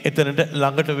නේ එතනට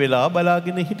ළඟට වෙලා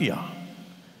බලාගෙන හිටියා.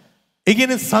 ඒ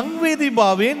කියන්නේ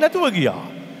සංවේදීභාවයෙන් නැතුව ගියා.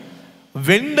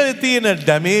 වෙන්න තියෙන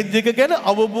ඩැමේජ් එක ගැන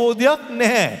අවබෝධයක්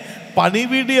නැහැ.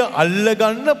 පණිවිඩය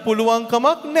අල්ලගන්න පුළුවන්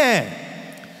කමක් නැහැ.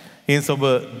 ඒ ඔබ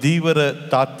දීවර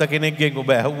තාත්තා කෙනෙක්ගෙන් ඔබ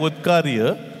ඇහුවොත් කාර්ය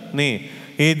නේ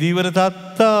ඒ දීවර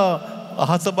තාත්තා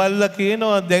අහස බලලා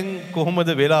කියනවා දැන් කොහොමද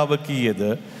වෙලාව කීයද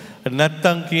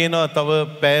නැත්තම් කියනවා තව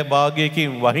පැය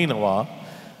භාගයකින් වහිනවා.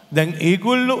 දැන්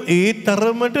ඒගොල්ලෝ ඒ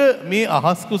තරමට මේ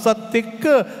අහස් කුසත් එක්ක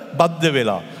බද්ධ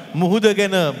වෙලා මුහුද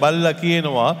ගැන බල්ලා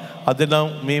කියනවා අද නම්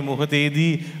මේ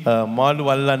මොහොතේදී මාළු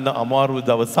වල්ලන්න අමාරු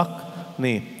දවසක්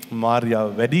නේ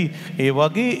මාර්යාව වැඩි. ඒ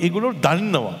වගේ ඒගොල්ලෝ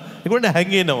දන්නවා. ඒගොල්ලෝ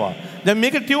හැංගෙනවා. දැන්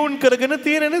මේක ටියුන් කරගෙන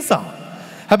තියෙන නිසා.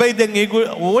 හැබැයි දැන්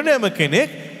ඒගොල්ලෝ ඕනෑම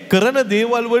කෙනෙක් කරන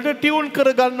දේවල් වලට ටියුන්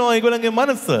කර ගන්නවා ඒගොල්ලන්ගේ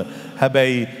මනස.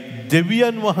 හැබැයි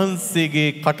දෙවියන් වහන්සේගේ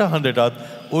කටහඬටත්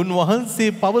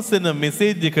උන්වහන්සේ පවසන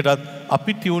මෙසේජ් එකටත්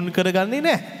අපි ටියුන් කරගන්නේ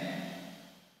නැහැ.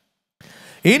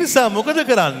 ඒ නිසා මොකද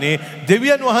කරන්නේ?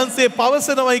 දෙවියන් වහන්සේ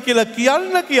පවසනවයි කියලා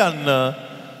කියන්න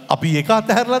අපි ඒක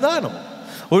අතහැරලා දානවා.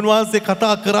 උන්වහන්සේ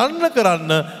කතා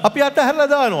කරන්න අපි අතහැරලා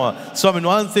දානවා. ස්වාමීන්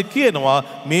වහන්සේ කියනවා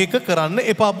මේක කරන්න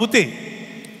එපා පුතේ.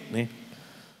 නේ?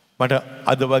 මට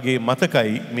අද වගේ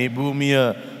මතකයි මේ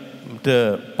භූමියට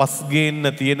පස් ගේන්න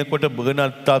තියෙනකොට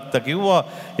බර්නඩ් තාත්තා කිව්වා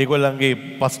ඒගොල්ලන්ගේ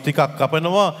පස් ටිකක්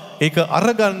කපනවා ඒක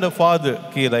අරගන්න ෆාදර්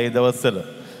කියලා ඒ දවස්වල.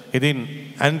 ඉතින්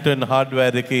ඇන්ටන්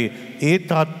හાર્ඩ්වෙයාර් එකේ ඒ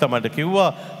තාත්තා මට කිව්වා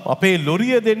අපේ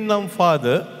ලොරිය දෙන්නම්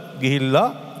ෆාදර් ගිහිල්ලා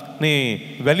මේ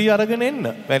වැලි අරගෙන එන්න.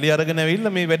 වැලි අරගෙන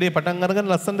ඇවිල්ලා මේ වැඩේ පටන්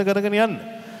අරගෙන ලස්සනට කරගෙන යන්න.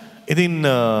 ඉතින්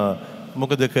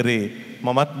මොකද කරේ?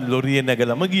 මමත් ලොරියේ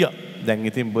නැගලම ගියා. දැන්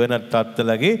ඉතින් බර්නඩ්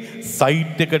තාත්තලාගේ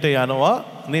සයිට් එකට යනවා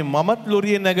නේ මමත්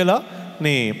ලොරියේ නැගලා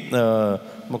නේ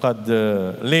මොකද්ද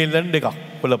ලේලන්ඩ් එකක්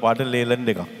කොළ පාට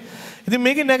ලේලන්ඩ් එකක්. ඉතින්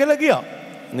මේකේ නැගලා ගියා.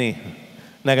 නේ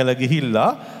නැගලා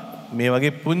ගිහිල්ලා මේ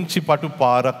වගේ පුංචි පටු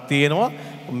පාරක් තියෙනවා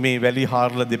මේ වැලි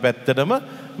හාරලා දෙපැත්තටම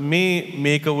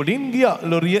මේක උඩින් ගියා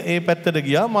ලොරිය ඒ පැත්තට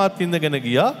ගියා මාත් ඉඳගෙන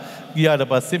ගියාට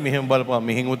පස්සේ මෙහෙම බලපුවා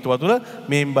මෙහෙන් උත් වතුර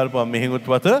මෙහෙන් බලපුවා මෙහෙන් උත්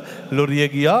වතුර ලොරිය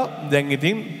ගියා. දැන්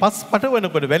ඉතින් පස්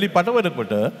පටවනකොට වැලි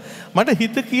පටවනකොට මට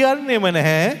හිත කියන්නේම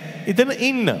නැහැ එතන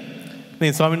ඉන්න.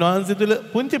 මේ ස්වාමීන් වහන්සේ තුල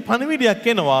පුංචි පණිවිඩයක්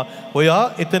එනවා ඔයා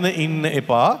එතන ඉන්න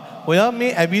එපා. ඔයා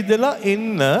මේ ඇවිදලා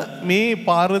එන්න මේ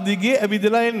පාර දිගේ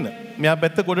ඇවිදලා එන්න. මෙයා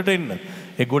පැත්ත ගොඩට එන්න.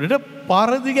 ඒ ගොඩට පාර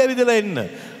දිගේ ඇවිදලා එන්න.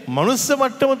 මනුස්ස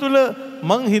මට්ටම තුල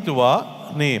මං හිතුවා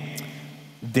නේ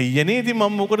දෙයනේ ඉතින්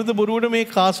මම මොකටද බොරුවට මේ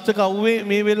කාස්ට් එක අවුවේ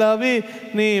මේ වෙලාවේ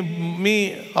නේ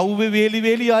මේ අවුවේ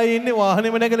වේලි ආයේ ඉන්නේ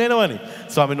වාහනේම නැගලා එනවනේ.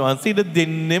 ස්වාමීන් වහන්සේ ඉඳ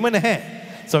දෙන්නෙම නැහැ.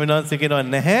 ස්වාමීන් වහන්සේ කියනවා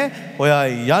නැහැ ඔයා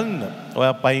යන්න.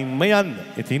 ඔයා පයින්ම යන්න.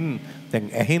 ඉතින් දැන්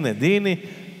ඇහෙන දේනේ.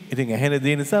 ඉතින් ඇහෙන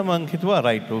දේ නිසා මං හිතුවා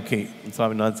රයිට් ඕකේ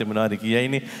ස්වාමීන් වහන්සේ මොනවාද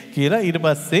කියයිනේ කියලා. ඊට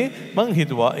පස්සේ මං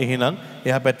හිතුවා එහෙනම්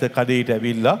එහා පැත්ත කඩේට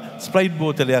ඇවිල්ලා ස්ප්‍රයිට්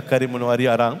බෝතලයක් හරි මොනවා හරි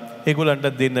අරන් ඒගොල්ලන්ට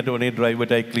දෙන්නට ඕනේ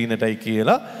ඩ්‍රයිවර්ටයි ක්ලීනර්ටයි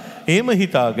කියලා. එහෙම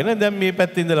හිතාගෙන දැන් මේ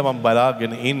පැත්තේ ඉඳලා මම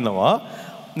බලාගෙන ඉන්නවා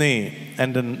නේ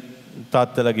ඇන්ඩන්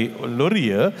තාත්තලගේ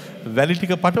ලොරිය වැලි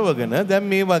ටික පටවගෙන දැන්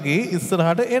මේ වගේ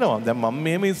ඉස්සරහට එනවා. දැන් මම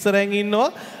මෙහෙම ඉස්සරහින් ඉන්නවා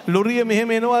ලොරිය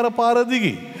මෙහෙම එනවා අර පාර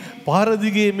දිගේ. පාර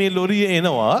දිගේ මේ ලොරිය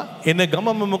එනවා. එන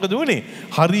ගමම මොකද වුනේ?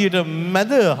 හරියට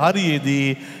මැද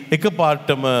හරියේදී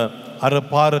එකපාරටම අර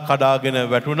පාර කඩාගෙන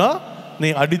වැටුණා.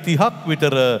 මේ අඩි 30ක්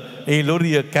විතර ඒ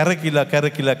ලොරිය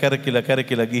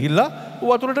කැරකිලා ගිහිල්ලා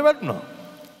වතුරට වැටුණා.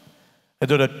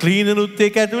 එතකොට ක්ලීනරුත්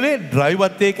ඒක ඇතුලේ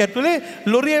ඩ්‍රයිවර්ත් ඒක ඇතුලේ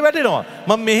ලොරිය වැටෙනවා.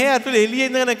 මම මෙහෙ ඇතුලේ එළියේ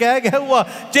ඉඳගෙන කෑ ගැහුවා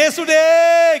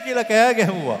ජේසුඩේ කියලා කෑ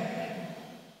ගැහුවා.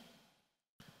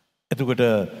 එතකොට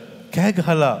කෑ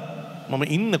ගහලා මම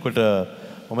ඉන්නකොට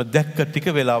මම දැක්ක ටික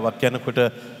වෙලාවක් යනකොට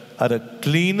අර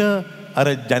ක්ලීනර් අර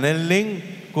ජනල්ලෙන්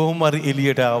කොහොම හරි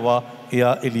එළියට ආවා.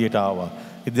 එයා එළියට ආවා.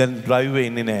 ඉතින් ඩ්‍රයිවර්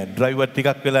ඉන්නේ නැහැ. ඩ්‍රයිවර්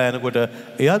ටිකක් වෙලා යනකොට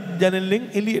එයාත් ජනල්ලෙන්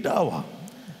එළියට ආවා.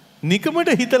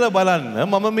 නිකමට හිතලා බලන්න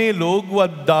මම මේ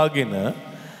ලෝගුවක් දාගෙන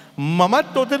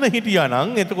මමත් ඔතන හිටියා නම්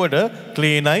එතකොට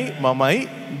ක්ලීනයි මමයි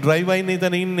ඩ්‍රයිවර්යි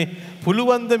එතන ඉන්නේ.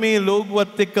 පුළුවන් ද මේ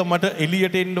ලෝගුවත් එක්ක මට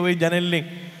එළියට එන්න ওই ජනල්ලෙන්?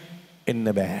 එන්න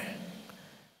බෑ.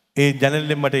 ඒ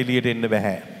ජනල්ලෙන් මට එළියට එන්න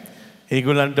බෑ.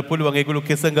 ඒගොල්ලන්ට පුළුවන්. ඒගොල්ලෝ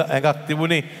කෙසඟ ඇඟක්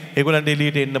තිබුණේ. ඒගොල්ලන්ට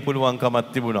එළියට එන්න පුළුවන්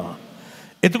කමක් තිබුණා.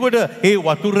 එතකොට ඒ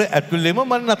වතුර ඇතුළෙම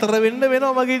මම නතර වෙන්න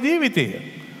වෙනවා මගේ ජීවිතේ.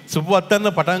 සුපුවත්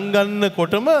යන පටන්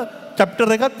ගන්නකොටම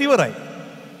චැප්ටර් එකත් ඉවරයි.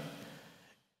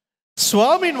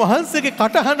 ස්වාමින් වහන්සේගේ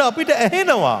කටහඬ අපිට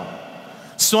ඇහෙනවා.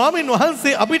 ස්වාමින්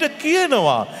වහන්සේ අපිට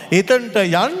කියනවා එතනට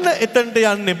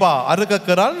යන්න එපා. අරක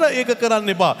කරන්න ඒක කරන්න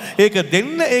එපා. ඒක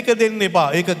දෙන්න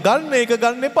එපා. ඒක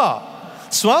ගන්න එපා.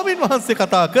 ස්වාමින් වහන්සේ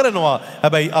කතා කරනවා.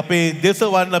 හැබැයි අපේ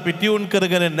දේශවන් අපි ටියුන්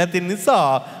කරගෙන නැති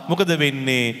නිසා මොකද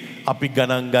වෙන්නේ? අපි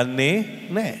ගණන් ගන්නේ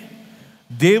නැහැ.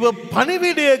 දේව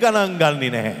පණිවිඩය ගණන් ගන්නේ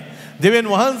නැහැ. දෙවියන්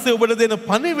වහන්සේ ඔබට දෙන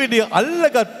පණිවිඩය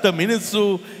අල්ලගත්ත මිනිස්සු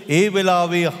ඒ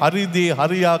වෙලාවේ හරි දේ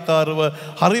හරි ආකාරව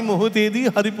හරි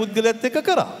මොහොතේදී හරි පුද්ගලයාත් එක්ක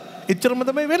කරා. එච්චරම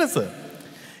තමයි වෙනස.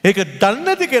 ඒක දන්නේ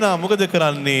නැති කෙනා මොකද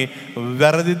කරන්නේ?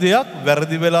 වැරදි දෙයක්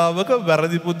වැරදි වෙලාවක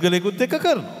වැරදි පුද්ගලයෙකුත් එක්ක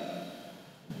කරනවා.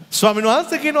 ස්වාමීන්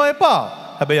වහන්සේ කියනවා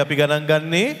එපා. හැබැයි අපි ගණන්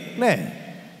ගන්නේ නැහැ.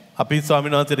 අපි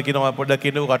ස්වාමීන් වහන්සේට කියනවා පොඩ්ඩක්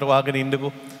ඉන්නකෝ කට වහගෙන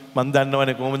ඉන්නකෝ. මම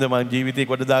දන්නවනේ කොහොමද මම ජීවිතේ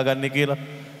කොට දාගන්නේ කියලා.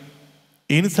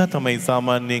 ඒ නිසා තමයි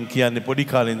සාමාන්‍යයෙන් කියන්නේ පොඩි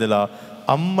කාලේ ඉඳලා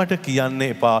අම්මට කියන්න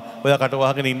එපා ඔයා කට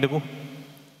වහගෙන ඉන්නකෝ.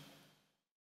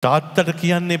 තාත්තට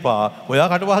කියන්න එපා ඔයා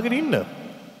කට වහගෙන ඉන්න.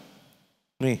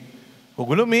 මේ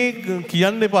ඔගොල්ලෝ මේ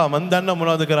කියන්න එපා මම දන්නා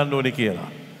මොනවද කරන්න ඕනේ කියලා.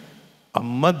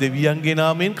 අම්මා දෙවියන්ගේ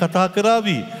නාමයෙන් කතා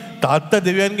කරાવી. තාත්තා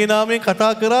දෙවියන්ගේ නාමයෙන්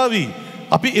කතා කරાવી.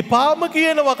 අපි එපාම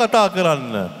කියනවා කතා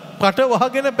කරන්න. කට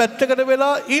වහගෙන පැත්තකට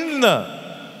වෙලා ඉන්න.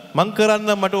 මං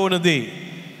කරන්න මට ඕන දේ.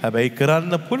 හැබැයි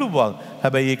කරන්න පුළුවන්.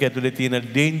 හැබැයි ඒක ඇතුලේ තියෙන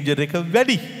ඩේන්ජර් එක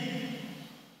වැඩි.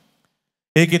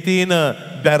 ඒකේ තියෙන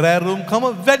බැරෑරුම්කම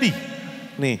වැඩි.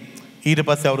 නේ ඊට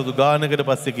පස්සේ අවුරුදු ගානකට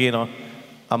පස්සේ කියනවා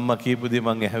අම්මා කියපු දේ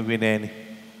මං ඇහුවේ නෑනේ.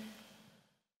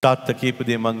 තාත්තා කියපු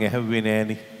දේ මං ඇහුවේ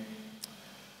නෑනේ.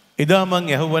 එදා මං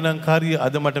ඇහුවනම් කාරිය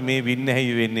අද මට මේ වින්න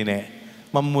හැයි වෙන්නේ නෑ.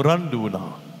 මම මුරණ්ඩු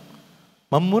වුණා.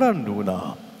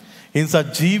 ඒ නිසා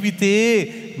ජීවිතේ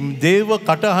දේව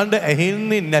කටහඬ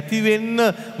ඇහෙන්නේ නැති වෙන්න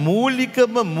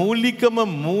මූලිකම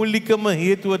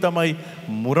හේතුව තමයි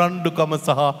මුරණ්ඩුකම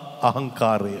සහ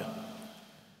අහංකාරය.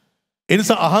 ඒ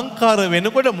නිසා අහංකාර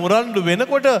වෙනකොට මුරණ්ඩු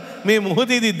වෙනකොට මේ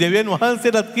මොහොතේදී දෙවියන්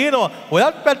වහන්සේටත් කියනවා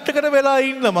ඔයත් පැත්තකට වෙලා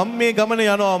ඉන්න මම මේ ගමන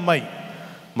යනවාමයි.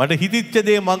 මට හිතිච්ච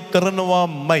දේ මං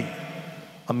කරනවාමයි.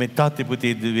 අම්මේ තාත්තේ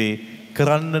පුතේ දුවේ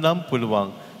කරන්න නම්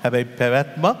පුළුවන්. හැබැයි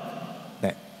පැවැත්මක්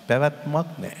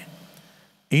නැහැ.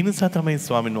 ඒ නිසා තමයි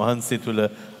ස්වාමීන් වහන්සේ තුල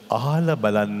අහලා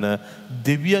බලන්න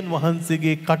දෙවියන්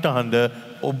වහන්සේගේ කටහඬ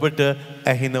ඔබට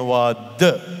ඇහෙනවාද?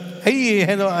 ඇයි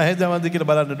ඇහෙනවද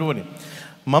කියලා බලන්න ඕනේ.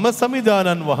 මම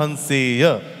සමිදානන් වහන්සේය.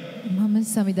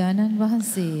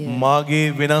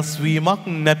 මාගේ වෙනස් වීමක්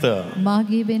නැත.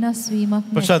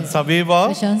 ප්‍රශංසා වේවා.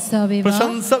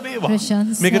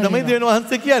 මේක තමයි දෙවියන්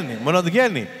වහන්සේ කියන්නේ. මොනවද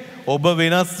කියන්නේ? ඔබ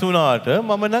වෙනස් වුණාට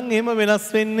මම නම් එහෙම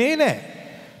වෙනස් වෙන්නේ නැහැ.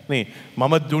 නේ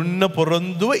මම දුන්න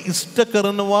පොරොන්දුව ඉෂ්ට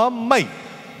කරනවාමයි.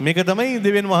 මේක තමයි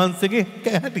දෙවියන් වහන්සේගේ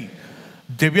කැහැටි.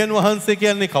 දෙවියන් වහන්සේ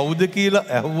කියන්නේ කවුද කියලා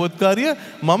ඇහුවොත් කාරිය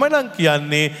මම නම්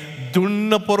කියන්නේ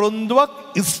දුන්න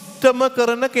පොරොන්දුවක් ඉෂ්ටම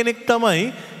කරන කෙනෙක්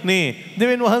තමයි නේ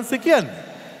දෙවියන් වහන්සේ කියන්නේ.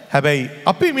 හැබැයි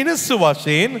අපි මිනිස්සු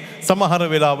වශයෙන් සමහර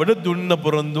වෙලාවට දුන්න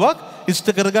පොරොන්දුවක්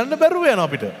ඉෂ්ට කරගන්න බැරුව යනවා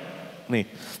අපිට. නේ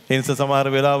ඒ නිසා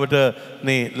සමහර වෙලාවට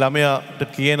නේ ළමයාට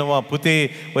කියනවා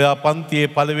පුතේ ඔයා පන්තියේ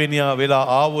පළවෙනියා වෙලා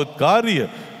ආවොත් කාර්ය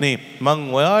නේ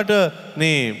මං ඔයාට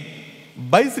නේ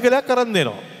බයිසිකලයක් අරන්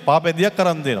දෙනවා. පාපැදියක්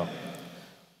අරන් දෙනවා.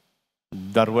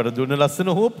 දරුවට දුන්න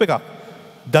ලස්සන හෝප් එකක්.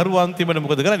 දරුවා අන්තිමට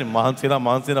මොකද කරන්නේ?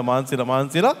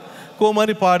 මහන්සිලා කොහොම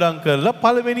හරි පාඩම් කරලා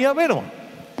පළවෙනියා වෙනවා.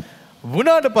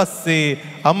 වුණාට පස්සේ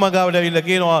අම්මා ගාවට ඇවිල්ලා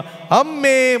කියනවා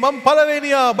අම්මේ මම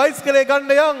පළවෙනියා බයිසිකලේ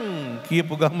ගන්න යන්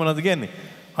කියපු ගම මොනවද කියන්නේ?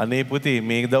 අනේ පුතේ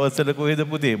මේ දවස්වල කොහෙද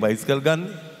පුතේ බයිසිකල් ගන්න?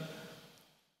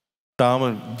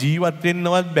 තාම ජීවත්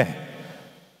වෙන්නවත් බෑ.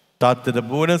 තාත්තට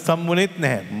බෝනස් සම්මුණෙත්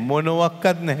නැහැ.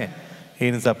 මොනවත් නැහැ.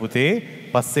 ඒ නිසා පුතේ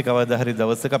පස්සේ කවදා හරි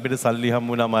දවසක අපිට සල්ලි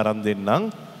හම්බුනාම අරන්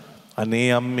දෙන්නම්.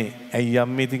 අනේ අම්මේ ඇයි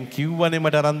අම්මේ ඉතින් කිව්වනේ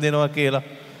මට අරන් දෙනවා කියලා.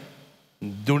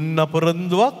 දුන්න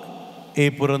පොරොන්දුවක්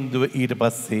ඒ පොරොන්දුව ඊට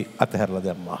පස්සේ අතහැරලා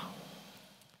දැම්මා.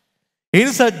 ඒ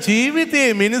නිසා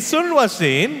ජීවිතයේ මිනිසුන්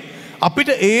වශයෙන් අපිට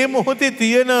ඒ මොහොතේ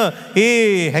තියෙන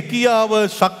ඒ හැකියාව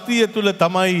ශක්තිය තුල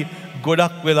තමයි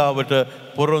ගොඩක් වෙලාවට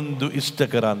පොරොන්දු ඉෂ්ට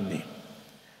කරන්නේ.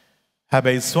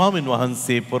 හැබැයි ස්වාමින්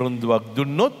වහන්සේ පොරොන්දුවක්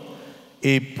දුන්නොත්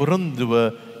ඒ පොරොන්දුව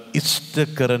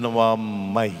ඉෂ්ට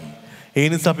කරනවාමයි. ඒ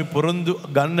නිසා අපි පොරොන්දු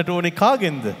ගන්නට ඕනේ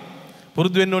කාගෙන්ද?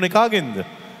 පුරුදු වෙන්න ඕනේ කාගෙන්ද?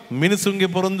 මිනිසුන්ගේ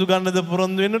පොරොන්දු ගන්නද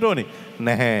පොරොන්දු වෙන්නට ඕනේ?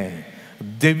 නැහැ.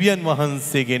 දෙවියන්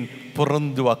වහන්සේගෙන්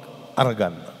පොරොන්දුවක්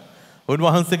අරගන්න.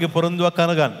 උන්වහන්සේගේ පොරොන්දුවක්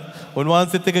අරගන්න.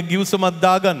 උන්වහන්සේත් එක්ක ගිවිසුමක්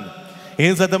දාගන්න. ඒ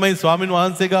නිසා තමයි ස්වාමින්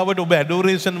වහන්සේ ගාවට ඔබ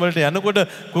ඇඩෝරේෂන් වලට යනකොට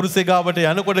කුරුසේ ගාවට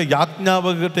යනකොට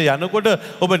යාඥාවකට යනකොට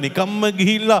ඔබ නිකම්ම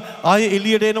ගිහිල්ලා ආයේ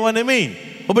එළියට එනව නෙමෙයි.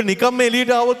 ඔබ නිකම්ම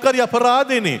එළියට ආවොත් කරි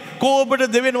අපරාධෙනේ. කෝ ඔබට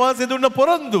දෙවියන් වහන්සේ දුන්න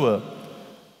පොරොන්දුව.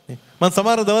 මම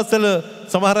සමහර දවස්වල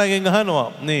සමහර අයගෙන්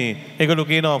අහනවා නේ ඒගොල්ලෝ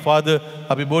කියනවා ෆාදර්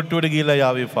අපි බෝට්ටුවට ගිහිල්ලා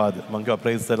යාවේ ෆාදර්. මං කිව්වා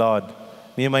ප්‍රයිස් ද ලෝඩ්.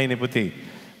 නියමයිනේ පුතේ.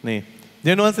 නේ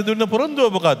දෙවියන් වහන්සේ දුන්න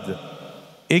පොරොන්දුව මොකද්ද?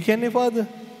 ඒ කියන්නේ ෆාදර්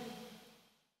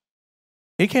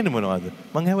ඒ කියන්නේ මොනවද?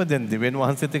 මං හැම දැන් දෙවියන්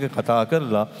වහන්සේත් එක්ක කතා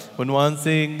කරලා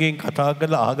උන්වහන්සේගෙන් කතා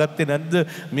කරලා අහගත්තේ නැද්ද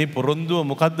මේ පොරොන්දුව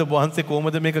මොකද්ද වහන්සේ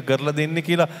කොහොමද මේක කරලා දෙන්නේ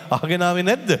කියලා අහගෙන ආවේ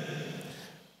නැද්ද?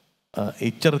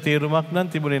 එච්චර තේරුමක් නම්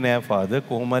තිබුණේ නෑ ෆාදර්.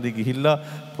 කොහොම හරි ගිහිල්ලා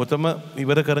පොතම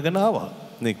ඉවර කරගෙන ආවා.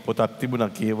 නේ පොතක්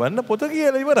තිබුණා කියවන්න පොත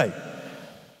කියලා ඉවරයි.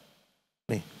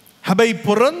 නේ හැබැයි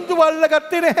පොරොන්දු වල්ල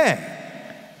ගත්තේ නැහැ.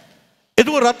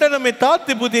 එතුව රටන මේ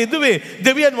තාත්ති පුතේ දුවේ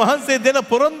දෙවියන් වහන්සේ දෙන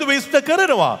පොරොන්දුව ඉෂ්ට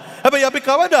කරනවා. හැබැයි අපි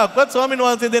කවදාවත් ස්වාමීන්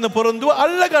වහන්සේ දෙන පොරොන්දුව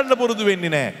අල්ලගන්න පුරුදු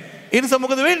වෙන්නේ නැහැ. ඒ නිසා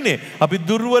මොකද වෙන්නේ? අපි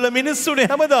දුර්වල මිනිස්සුනේ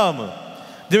හැමදාම.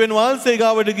 දෙවියන් වහන්සේ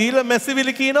ගාවට ගිහිල්ලා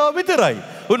මැසිවිලි කියනවා විතරයි.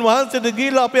 උන්වහන්සේට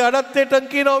ගිහිල්ලා අපේ අඩත්තේටන්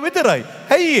කියනවා විතරයි.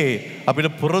 ඇයි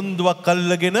අපිට පොරොන්දුවක්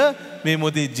අල්ලගෙන මේ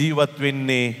මොදේ ජීවත්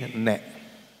වෙන්නේ නැහැ.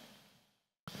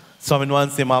 ස්වාමීන්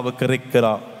වහන්සේ මාව කරෙක්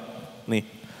කරා නේ.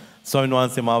 ස්වාමීන්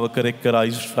වහන්සේ මාව කරෙක් කරා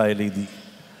ඊශ්‍රායලයේදී.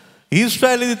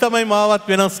 ඊශ්‍රායලයේදී තමයි මාවත්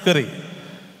වෙනස් කරේ.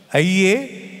 ඇයි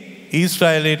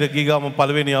ඊශ්‍රායලයට ගිය ගම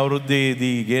පළවෙනි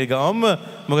අවුරුද්දේදී ගිය ගම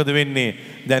මොකද වෙන්නේ?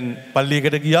 දැන්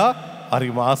පල්ලියකට ගියා. හරි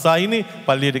මාසයිනේ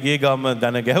පල්ලියට ගිය ගම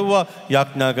දන ගැහුවා.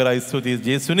 යාඥා කරා ස්තුතියි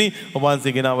ජේසුනි. ඔබ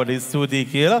වහන්සේ ගෙනාවට ස්තුතියි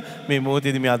කියලා. මේ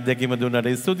මොහොතේදී මේ අත්දැකීම දුන්නට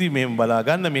ස්තුතියි. මේව බලා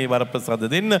ගන්න මේ වරප්‍රසාද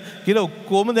දෙන්න කියලා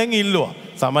ඔක්කොම දැන් ඉල්ලුවා.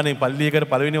 සාමාන්‍යයෙන් පල්ලියකට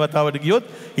පළවෙනි වතාවට ගියොත්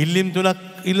ඉල්ලීම් තුනක්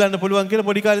ඉල්ලන්න පුළුවන් කියලා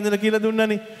පොඩි කාලේ ඉඳලා කියලා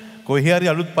දුන්නානේ. කොහේ හරි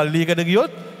අලුත් පල්ලියකට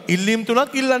ගියොත් ඉල්ලීම්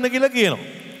තුනක් ඉල්ලන්න කියලා කියනවා.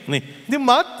 නේ. ඉතින්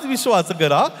මාත් විශ්වාස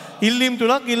කරා ඉල්ලීම්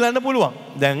තුනක් ඉල්ලන්න පුළුවන්.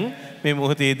 දැන් මේ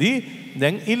මොහොතේදී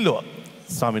දැන් ඉල්ලුවා.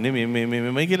 ස්වාමීනි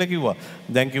මේ කියලා කිව්වා.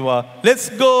 දැන් කිව්වා let's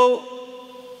go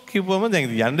කිව්වම දැන්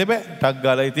යන්න බෑ. ටක්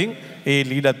ගාලා ඉතින් ඒ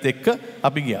ලීඩත් එක්ක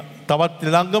අපි ගියා.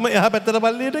 තවත් ළඟම එහා පැත්තට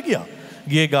පල්ලියට ගියා.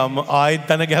 ගියේ ගාම ආයෙත්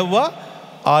තන ගැහුවා.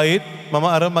 ආයෙත් මම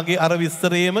මගේ අර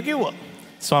විස්තරේම කිව්වා.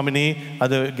 ස්වාමිනී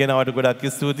අද ගෙනාවට ගොඩක්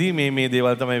ස්තුතියි. මේ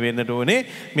දේවල් තමයි වෙන්නට ඕනේ.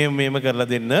 මේම කරලා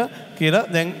දෙන්න කියලා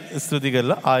දැන් ස්තුති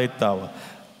කරලා ආයෙත් ආවා.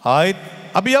 ආයෙත්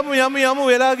අපි යමු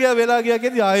වෙලා ගියා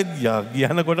කියදී ආයෙත්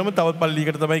ගියනකොටම තවත්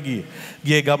පල්ලියකට තමයි ගියේ.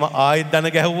 ගියේ ගම ආයෙත්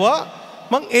දන ගැහුවා.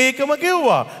 මං ඒකම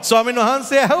කිව්වා. ස්වාමීන්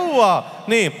වහන්සේ ඇහුවා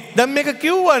නේ. දැන් මේක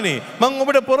කිව්වනේ. මං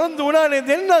ඔබට පොරොන්දු වුණානේ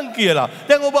දෙන්නම් කියලා.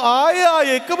 දැන් ඔබ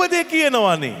ආයෙ එකම දේ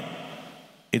කියනවානේ.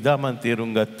 එදා මං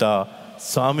තේරුම් ගත්තා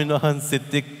ස්වාමීන්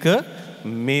වහන්සේත් එක්ක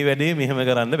මේ වැඩේ මෙහෙම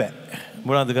කරන්න බෑ.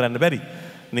 මොනවද කරන්න බැරි?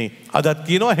 නේ අදත්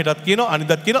කියනවා හෙටත් කියනවා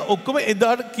අනිදත් කියනවා ඔක්කොම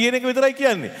එදාට කියන එක විතරයි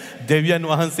කියන්නේ. දෙවියන්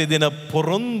වහන්සේ දෙන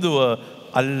පොරොන්දුව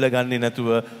අල්ලගන්නේ නැතුව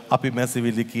අපි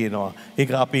මැසිවිලි කියනවා.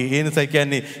 ඒක අපි ඒ නිසා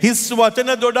කියන්නේ හිස්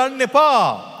වචන දොඩන්න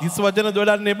එපා. හිස් වචන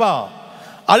දොඩන්න එපා.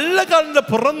 අල්ලගන්න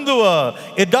පොරොන්දුව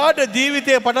එදාට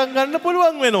ජීවිතේ පටන් ගන්න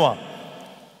පුළුවන් වෙනවා.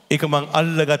 ඒක මං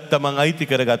අල්ලගත්තා මං අයිති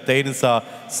කරගත්තා. ඒ නිසා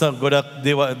ගොඩක්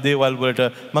දේවල් වලට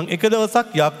මං එක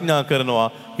දවසක් යාඥා කරනවා.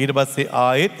 ඊට පස්සේ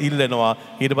ආයෙත් ඉල්ලනවා.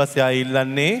 ඊට පස්සේ ආයෙ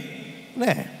ඉල්ලන්නේ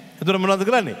නැහැ. එතකොට මොනවද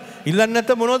කරන්නේ? ඉල්ලන්නේ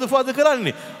නැත්නම් මොනවද ෆාද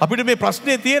කරන්නේ? අපිට මේ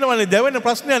ප්‍රශ්නේ තියෙනවනේ දැවෙන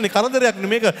ප්‍රශ්නයන්නේ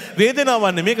කරදරයක්නේ මේක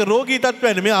වේදනාවන්නේ මේක රෝගී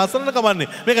තත්ත්වයන්නේ මේක අසරණකමන්නේ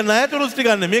මේක ණයතුරුස්ටි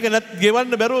ගන්න මේක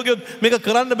ගෙවන්න බැරුව ගියොත් මේක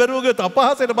කරන්න බැරුව ගියොත්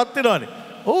අපහාසයටපත් වෙනවානේ.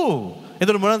 ඕ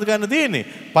එතකොට මොනවද කරන්න තියෙන්නේ?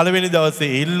 පළවෙනි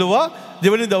දවසේ ඉල්ලුවා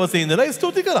දෙවෙනි දවසේ ඉඳලා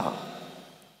ස්තුති කරා.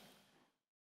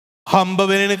 හම්බ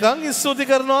වෙනකන් ස්තුති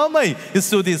කරනවාමයි.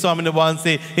 ස්තුතියි ස්වාමීන්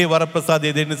වහන්සේ ඒ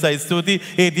වරප්‍රසාදය දෙන්න නිසා ස්තුතියි.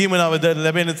 ඒ දීමනාව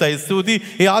ලැබෙන නිසා ස්තුතියි.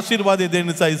 ඒ ආශිර්වාදය දෙන්න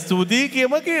නිසා ස්තුතියි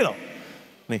කියනවා.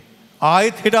 නේ.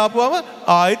 ආයෙත් හිට ආපුවම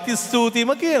ආයෙත්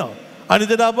ස්තුතියම කියනවා.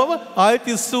 අනිද්දා ආපුවම ආයෙත්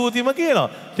ස්තුතියම කියනවා.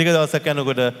 ටික දවසක්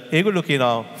යනකොට ඒගොල්ලෝ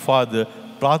කියනවා ෆාදර්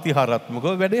ප්‍රාතිහාරාත්මකව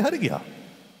වැඩේ හරි ගියා.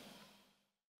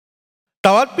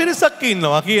 තවත් පිරිසක්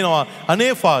ඉන්නවා කියනවා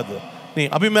අනේ ෆාදර් නේ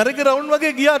අපි මැරික රවුන්ඩ්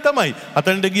වගේ ගියා තමයි.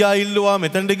 අතනට ගියා ඉල්ලුවා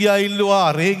මෙතනට ගියා ඉල්ලුවා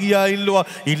අරේ ගියා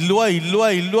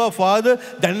ඉල්ලුවා ෆාදර්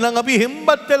දැන් නම් අපි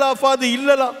හෙම්බත් වෙලා ෆාදර්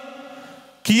ඉල්ලලා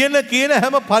කියන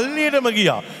හැම පල්ලියටම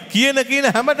ගියා. කියන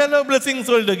හැම තැනම බ්ලෙසිංස්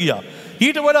වලට ගියා.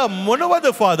 ඊට වඩා මොනවද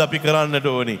ෆාදර් අපි කරන්නට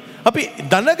ඕනේ? අපි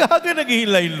දන ගහගෙන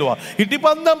ගිහිල්ලා ඉල්ලුවා.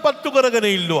 හිටිපන්දම් පත්තු කරගෙන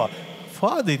ඉල්ලුවා.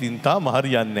 ෆාදර් ඉතින් තාම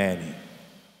හරියන්නේ නැහනේ.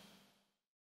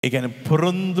 ඒ කියන්නේ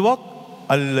පොරොන්දුවක්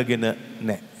අල්ලගෙන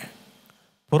නැහැ.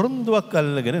 පොරොන්දුවක්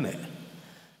අල්ලගෙන නැහැ.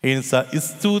 ඒ නිසා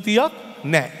ස්තුතියක්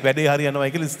නැහැ. වැඩේ හරියනවා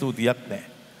කියලා ස්තුතියක් නැහැ.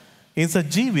 ඒ නිසා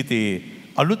ජීවිතේ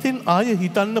අලුතෙන් ආය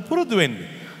හිතන්න පුරුදු වෙන්න.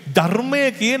 ධර්මය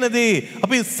කියන දේ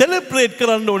අපි සෙලබ්‍රේට්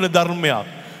කරන්න ඕන ධර්මයක්.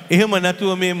 එහෙම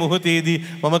නැතුව මේ මොහොතේදී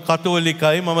මම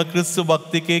කතෝලිකයි මම ක්‍රිස්තු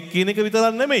භක්තිකයෙක් කියන එක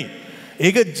විතරක් නෙමෙයි.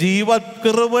 ඒක ජීවත්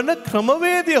කරවන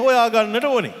ක්‍රමවේදය හොයා ගන්නට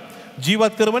ඕනේ.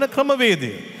 ජීවත් කරවන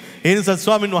ක්‍රමවේදය. ඒ නිසා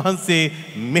ස්වාමීන් වහන්සේ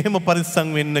මෙහෙම පරිස්සම්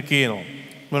වෙන්න කියනවා.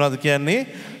 මොනවද කියන්නේ?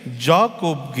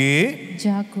 ජාකෝබ්ගේ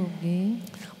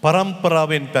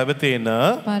පරම්පරාවෙන් පැවතෙන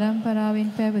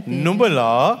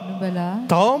නුඹලා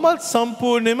තවමත්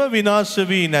සම්පූර්ණයෙන්ම විනාශ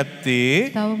වී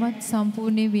නැත්තේ.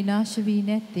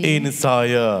 ඒ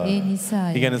නිසාය.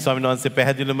 ඒ කියන්නේ ස්වාමීන් වහන්සේ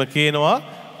පැහැදිලිවම කියනවා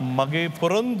මගේ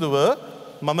පොරොන්දුව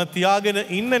මම තියාගෙන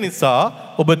ඉන්න නිසා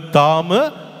ඔබ තාම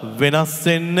වෙනස්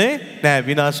වෙන්නේ නැහැ.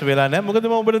 විනාශ වෙලා නැහැ. මොකද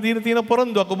මම ඔබට දීලා තියෙන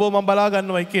පොරොන්දුවක් ඔබව මම බලා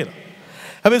ගන්නවයි කියලා.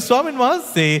 හැබැයි ස්වාමීන්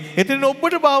වහන්සේ එතන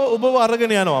ඔබව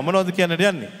අරගෙන යනවා. මොනවද කියන්නට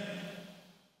යන්නේ?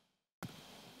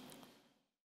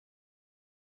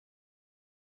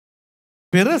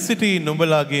 පෙර සිටි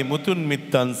නුඹලාගේ මුතුන්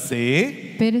මිත්තන්සේ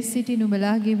පෙර සිටි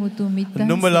නුඹලාගේ මුතුන් මිත්තන්සේ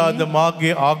නුඹලාද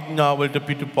මාගේ ආඥාවලට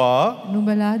පිටුපා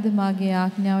නුඹලාද මාගේ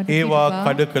ආඥාවට ඒවා පිටුපා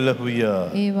කඩ කළහුය.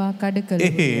 ඒවා කඩ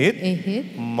කළහුය.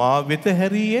 එහෙත් මා වෙත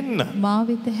හැරී එන්න. මා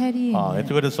වෙත හැරී එන්න.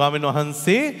 එතකොට ස්වාමීන්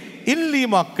වහන්සේ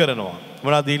ඉල්ලීමක් කරනවා.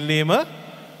 මොනවද ඉල්ලීම?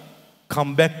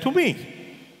 Come back to me.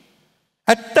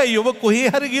 ඇත්තයි ඔබ කොහේ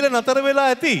හරි ගිහලා නතර වෙලා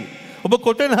ඇති. ඔබ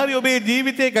කොටෙන් හරි ඔබේ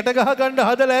ජීවිතේ ගැට ගහ ගන්න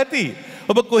හදලා ඇති.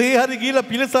 ඔබ කොහේ හරි ගිහලා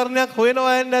පිළිසරණයක්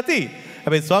හොයනවා යන්න ඇති.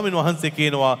 හැබැයි ස්වාමීන් වහන්සේ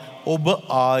කියනවා ඔබ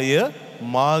ආය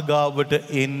මාගාවට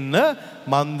එන්න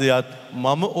මන්දයත්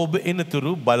මම ඔබ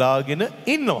එනතුරු බලාගෙන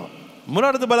ඉන්නවා.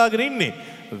 මොනවටද බලාගෙන ඉන්නේ?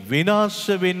 විනාශ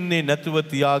වෙන්නේ නැතුව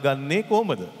තියාගන්නේ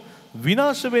කොහමද?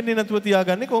 විනාශ වෙන්නේ නැතුව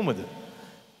තියාගන්නේ කොහමද?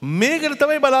 මේකට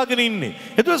තමයි බලාගෙන ඉන්නේ.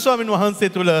 එතකොට ස්වාමීන් වහන්සේ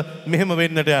තුල මෙහෙම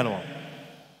වෙන්නට යනවා.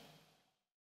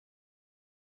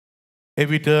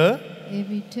 එවිට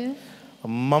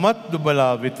මමත්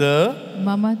නුඹලා වෙත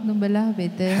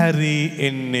හැරී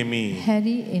එන්නෙමි.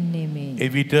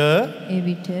 එවිට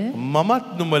මමත්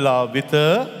නුඹලා වෙත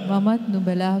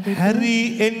හැරී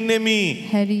එන්නෙමි.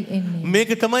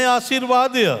 මේක තමයි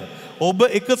ආශිර්වාදය. ඔබ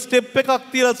එක ස්ටෙප් එකක්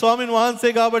තියලා ස්වාමින්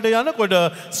වහන්සේ ගාවට යනකොට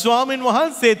ස්වාමින්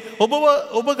වහන්සේත්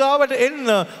ඔබ ගාවට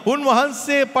එන්න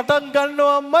උන්වහන්සේ පටන්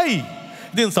ගන්නවාමයි.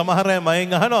 ඉතින් සමහර අය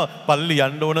මයෙන් අහනවා පල්ලි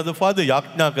යන්න ඕනද ෆාදර්?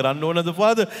 යාඥා කරන්න ඕනද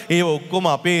ෆාදර්? ඒව ඔක්කොම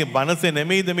අපේ මනසේ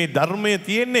නෙමෙයිද මේ ධර්මයේ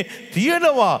තියෙන්නේ?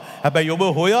 තියෙනවා. හැබැයි ඔබ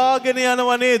හොයාගෙන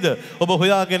යනව නේද? ඔබ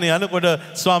හොයාගෙන යනකොට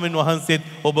ස්වාමින් වහන්සේත්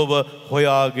ඔබව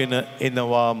හොයාගෙන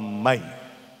එනවාමයි.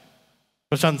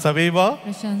 ප්‍රශංසා වේවා.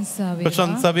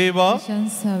 ප්‍රශංසා වේවා.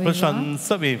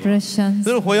 ප්‍රශංසා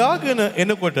වේවා. හොයාගෙන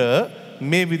එනකොට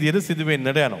මේ විදිහට සිදු වෙන්නට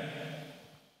යනවා.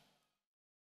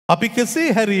 අපි කෙසේ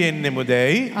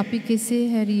හැරියෙන්නෙමුදැයි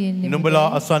නුඹලා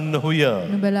අසන්නහුය.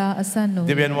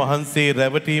 දෙවියන් වහන්සේ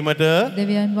රැවටීමට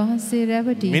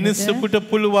මිනිස්සුන්ට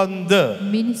පුළුවන්ද?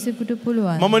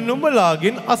 මම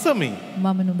නුඹලාගෙන් අසමි.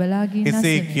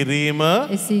 එසේ කිරීම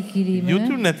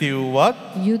යුතු නැති වුවත්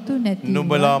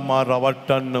නුඹලා මා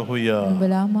රවට්ටන්නහුය.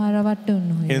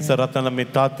 එනිසා රතන මේ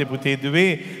තාත්තේ පුතේ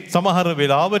දුවේ සමහර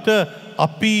වෙලාවට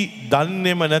අපි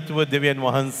දන්නේම නැතුව දෙවියන්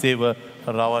වහන්සේව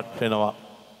රවට්ටනවා.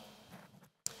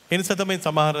 එනිසා තමයි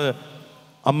සමහර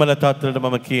අම්මලා තාත්තලාට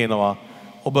මම කියනවා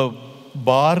ඔබ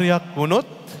භාර්යාවක්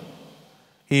වුණොත්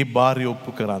ඒ භාර්ය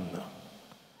ඔප්පු කරන්න.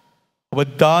 ඔබ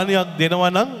දානයක්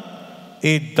දෙනවා නම්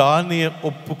ඒ දානය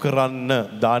ඔප්පු කරන්න,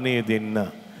 දානය දෙන්න.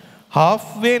 හාෆ්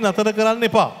වේ නතර කරන්න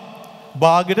එපා.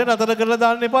 භාගෙට නතර කරලා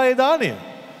දාන්න එපා ඒ දානය.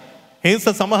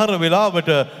 එනිසා සමහර වෙලාවට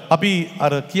අපි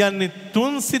අර කියන්නේ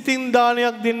තුන් සිතින්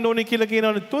දානයක් දෙන්න ඕනේ කියලා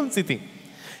කියනවනේ. තුන් සිතින්.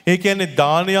 ඒ කියන්නේ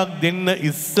දානයක් දෙන්න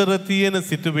ඉස්සර තියෙන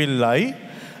සිතුවිල්ලයි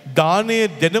දානය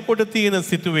දෙනකොට තියෙන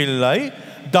සිතුවිල්ලයි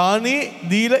දානේ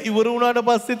දීලා ඉවර වුණාට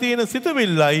පස්සේ තියෙන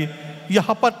සිතුවිල්ලයි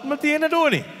යහපත්ම තියෙනට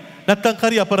ඕනේ. නැත්තම්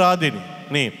හරි අපරාධෙනේ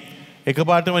නේ.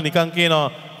 එකපාරටම නිකන්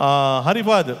කියනවා හරි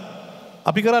ෆාදර්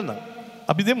අපි කරන්න.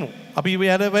 අපි දෙමු. අපි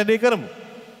වැඩේ කරමු.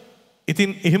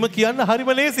 ඉතින් එහෙම කියන්න හරිම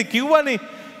ලේසි කිව්වනේ.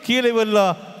 කියලා ඉවරලා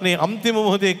නේ අන්තිම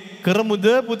මොහොතේ කරමුද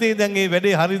පුතේ දැන් මේ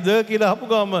වැඩේ හරිද කියලා අහපු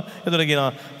ගාම එතකොට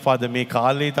කියනවා ෆාදර් මේ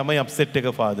කාලේ තමයි අප්සෙට් එක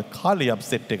ෆාදර්. කාලේ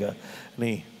අප්සෙට් එක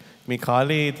නේ. මේ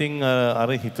කාලේ ඉතින් අර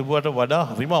හිතුවට වඩා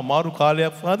හරිම අමාරු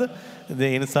කාලයක් ෆාදර්.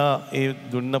 ඒ නිසා ඒ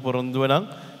දුන්න පොරොන්දුව නම්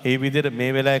ඒ විදිහට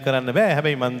මේ වෙලාවේ කරන්න බෑ.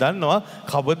 හැබැයි මම දන්නවා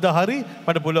කවදා හරි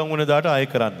මට පුළුවන් වුණ දාට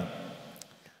ආයෙ කරන්න.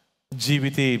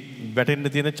 ජීවිතේ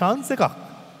වැටෙන්න තියෙන chance එකක්.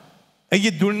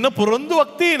 ඒ දුන්න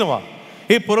පොරොන්දුවක් තියෙනවා.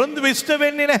 ඒ පොරොන්දු ඉෂ්ට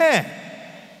වෙන්නේ නැහැ.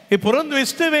 ඒ පොරොන්දු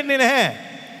ඉෂ්ට වෙන්නේ නැහැ.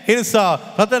 ඒ නිසා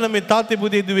රතන මේ තාත්තේ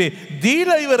පුතේ දුවේ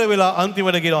දීලා ඉවර වෙලා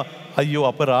අන්තිමට කියනවා අයියෝ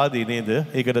අපරාධේ නේද?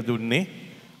 ඒකට දුන්නේ.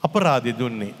 අපරාධේ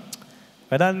දුන්නේ.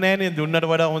 වැඩක් නැහැ නේ දුන්නට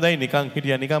වඩා හොඳයි නිකන්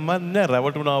හිටියා නිකන් මන් නෑ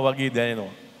රැවටුණා වගේ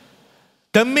දැනෙනවා.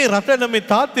 දැන් මේ රතන මේ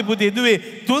තාත්තේ පුතේ දුවේ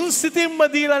තුන් සිතින්ම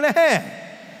දීලා නැහැ.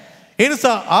 ඒ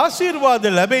නිසා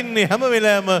ආශිර්වාද ලැබෙන්නේ හැම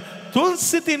වෙලාවෙම තුන්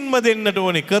සිතින්ම දෙන්නට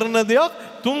ඕනේ. කරන දෙයක්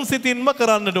තුන් සිතින්ම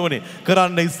කරන්නට ඕනේ.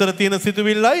 කරන්න ඉස්සර තියෙන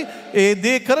සිතුවිල්ලයි ඒ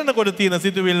දේ කරනකොට තියෙන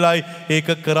සිතුවිල්ලයි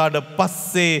ඒක කරාට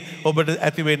පස්සේ ඔබට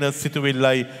ඇති වෙන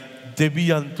සිතුවිල්ලයි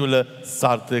දෙවියන් තුල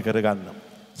සාර්ථක කරගන්න.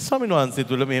 ස්වාමීන් වහන්සේ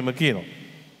තුල මෙහෙම කියනවා.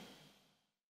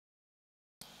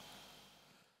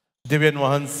 දෙවියන්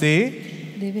වහන්සේ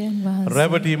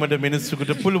රැවටීමට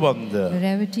මිනිස්සුන්ට පුළුවන්ද?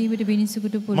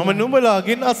 මම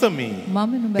නුඹලාගෙන් අසමි.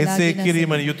 එසේ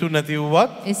කිරීම යුතු නැති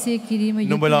වුවත්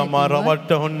නුඹලා මා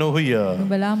රවට්ටහොන්නහුය.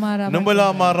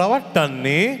 නුඹලා මා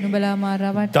රවට්ටන්නේ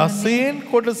දසයෙන්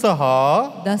කොටස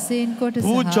හා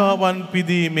පූජාවන්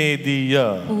පිදීමේදීය.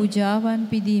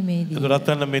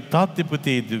 රතන මේ තාත්ති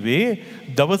පුතේ දුවේ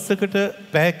දවසකට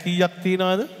පැය කීයක්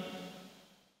තියනවද?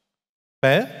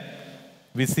 පැය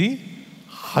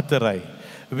 24යි.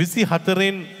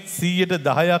 24න් 100ට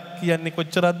 10ක් කියන්නේ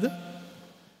කොච්චරක්ද?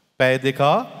 පැය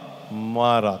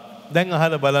දෙකමාරක්. දැන්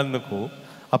අහලා බලන්නකෝ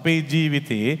අපේ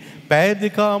ජීවිතේ පැය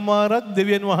දෙකමාරක්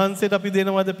දෙවියන් වහන්සේට අපි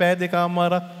දෙනවද පැය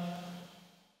දෙකමාරක්?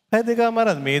 පැය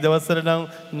දෙකමාරක් මේ දවස්වල නම්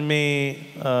මේ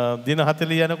දින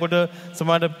 40 යනකොට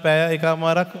සමහරට පැය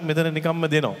එකමාරක් මෙතන නිකම්ම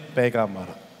දෙනවා පැය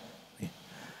එකමාරක්.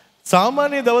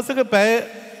 සාමාන්‍ය දවසක පැය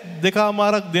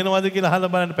දෙකමාරක් දෙනවද කියලා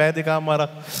අහලා බලන්න පැය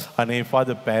දෙකමාරක්. අනේ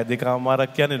ෆාදර් පැය දෙකමාරක්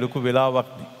කියන්නේ ලොකු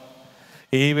වෙලාවක් නේ.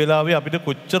 ඒ වෙලාවේ අපිට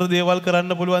කොච්චර දේවල්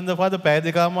කරන්න පුළුවන්ද ෆාදර් පැය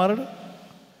දෙකමාරට?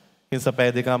 නිසා පැය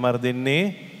දෙකමාර දෙන්නේ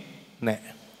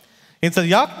නැහැ. නිසා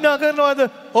යාඥා කරනවද?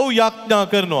 ඔව් යාඥා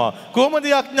කරනවා. කොහොමද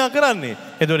යාඥා කරන්නේ?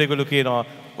 එතකොට ඒගොල්ලෝ කියනවා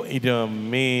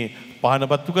මේ පහන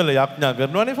පත්තු කරලා යාඥා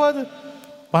කරනවනේ ෆාදර්.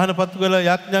 පහන පත්තු කරලා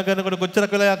යාඥා කරනකොට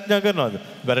කොච්චරක් වෙලා යාඥා කරනවද?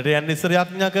 වැඩට යන්න ඉස්සර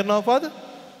යාඥා කරනවා ෆාදර්.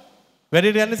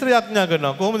 වැඩට යන්න ඉස්සර යාඥා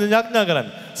කරනවා. කොහොමද යාඥා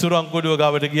කරන්නේ? සුරං කොඩුව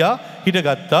ගාවට ගියා,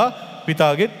 හිටගත්තා.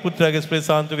 පිතාගෙත් පුත්‍රයාගේ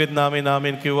ස්ප්‍රේසාන්තුගෙත්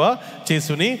නාමයෙන් කිව්වා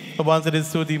චේසුනි ඔබ වහන්සේට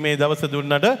ස්තුතියි මේ දවස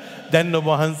දුන්නට. දැන් ඔබ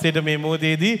වහන්සේට මේ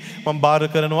මොහොතේදී මම බාර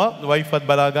කරනවා වයිෆ්වත්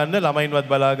බලා ගන්න, ළමයින්වත්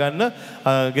බලා ගන්න,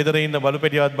 ගෙදර ඉන්න බලු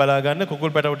පැටියවත් බලා ගන්න, කුකුල්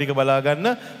පැටව ටික බලා ගන්න,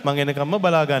 මං එනකම්ම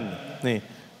බලා ගන්න. නේ.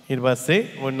 ඊට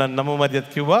පස්සේ ඕන්න නම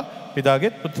මැදියත් කිව්වා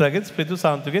පිතාගෙත් පුත්‍රයාගෙත්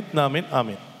ස්ප්‍රේසාන්තුගෙත් නාමයෙන්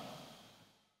ආමෙන්.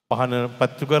 පහන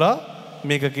පත්තු කරා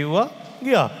මේක කිව්වා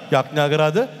ගියා. යාඥා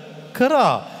කරාද?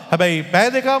 කරා. හැබැයි පැය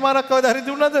දෙකමාරක් කවදා හරි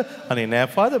දුන්නද? අනේ නෑ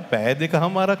ෆාදර් පැය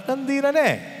දෙකමාරක් නම් දීලා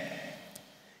නෑ.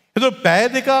 ඒතකොට පැය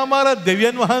දෙකමාරක්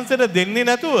දෙවියන් වහන්සේට දෙන්නේ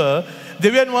නැතුව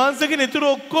දෙවියන් වහන්සේගෙන් ඉතුරු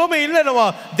ඔක්කොම ඉල්ලනවා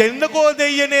දෙන්නකෝ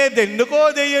දෙයියනේ දෙන්නකෝ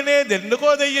දෙයියනේ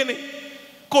දෙන්නකෝ දෙයියනේ.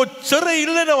 කොච්චර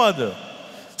ඉල්ලනවද?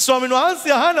 ස්වාමීන්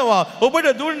වහන්සේ අහනවා ඔබට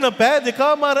දුන්න පැය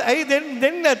දෙකමාර ඇයි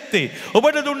දෙන්නේ නැත්තේ?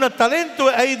 ඔබට දුන්න ටැලන්ටුව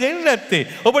ඇයි දෙන්නේ නැත්තේ?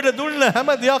 ඔබට දුන්න හැම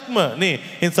දෙයක්ම නේ.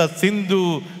 ඒ නිසා සින්දු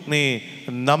නේ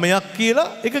 9ක් කියලා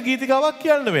එක ගීතිකාවක්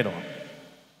කියන්න වෙනවා.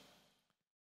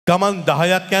 ගමන්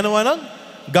 10ක් යනවා නම්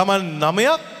ගමන්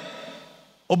 9ක්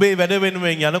ඔබේ වැඩ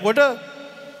වෙනුවෙන් යනකොට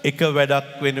එක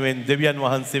වැඩක් වෙනුවෙන් දෙවියන්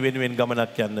වහන්සේ වෙනුවෙන්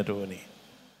ගමනක් යන්නට ඕනේ.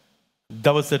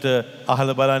 දවසට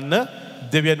අහලා බලන්න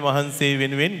දෙවියන් වහන්සේ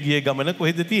වෙනුවෙන් ගිය ගමන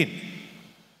කොහෙද තියෙන්නේ?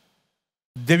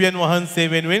 දෙවියන්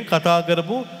වහන්සේ වෙනුවෙන් කතා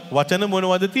කරපු වචන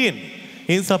මොනවද තියෙන්නේ?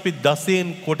 ඒ නිසා අපි 10න්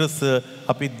කොටස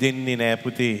අපි දෙන්නේ නෑ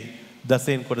පුතේ.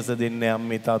 10න් කොටස දෙන්නේ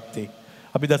අම්මේ තාත්තේ.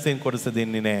 අපි 10න් කොටස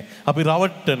දෙන්නේ නෑ. අපි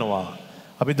රවට්ටනවා.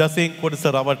 අපි 10න් කොටස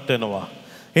රවට්ටනවා.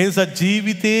 ඒ නිසා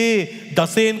ජීවිතේ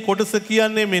 10න් කොටස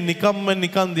කියන්නේ මේ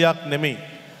නිකන් දෙයක් නෙමෙයි.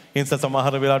 ඒ නිසා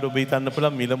සමහර වෙලාවට ඔබ හිතන්න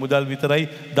පුළුවන් මිල මුදල් විතරයි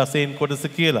 10න් කොටස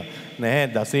කියලා. නෑ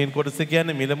 10න් කොටස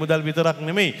කියන්නේ මිල මුදල් විතරක්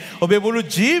නෙමෙයි. ඔබේ මුළු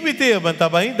ජීවිතයම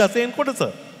තමයි 10න් කොටස.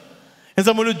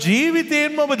 එනිසා මුළු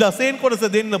ජීවිතේම ඔබ 10න් කොටස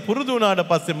දෙන්න පුරුදු වුණාට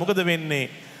පස්සේ මොකද වෙන්නේ?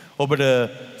 ඔබට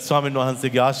ස්වාමීන්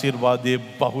වහන්සේගේ ආශිර්වාදයේ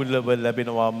බහුලව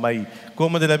ලැබෙනවාමයි.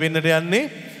 කොහොමද ලැබෙන්නට යන්නේ?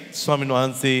 ස්වාමීන්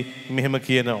වහන්සේ මෙහෙම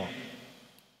කියනවා.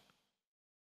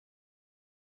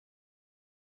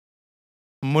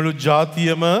 මුළු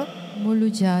ජාතියම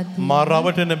මා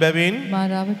රවටන බැවින්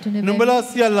නුඹලා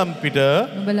සියල්ලන් පිට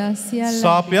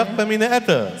සාපයක් පැමිණ ඇත.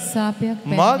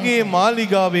 මාගේ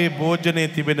මාලිගාවේ භෝජනයේ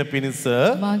තිබෙන පිණිස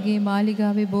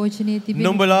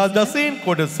නුඹලා 10න්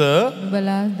කොටස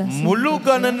මුළු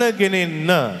ගණන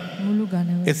ගෙනෙන්න.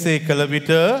 එසේ කළ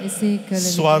විට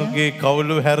ස්වර්ගයේ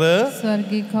කවුළු හැර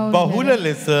බහුල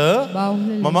ලෙස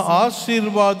මම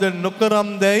ආශිර්වාද නොකරම්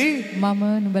දැයි මම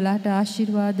නුඹලාට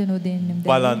ආශිර්වාද නොදෙන්නම්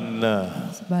බලන්න.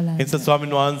 එස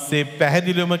ස්වාමීන් වහන්සේ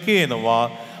පැහැදිලිවම කියනවා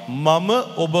මම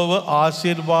ඔබව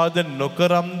ආශිර්වාද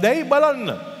නොකරම් දැයි බලන්න.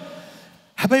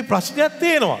 හැබැයි ප්‍රශ්නයක්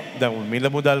තියෙනවා. දැන් මිල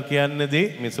මුදල් කියන්නේ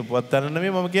මේ සුපුවත් අරන්න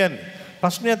නෙමෙයි මම කියන්නේ.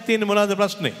 ප්‍රශ්නයක් තියෙන්නේ මොනවාද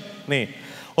ප්‍රශ්නේ? නේ.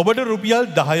 ඔබට රුපියල්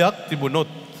 10ක් තිබුණොත්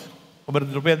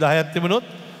ඔබට රුපියල් 10ක් තිබුණොත්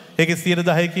ඒකේ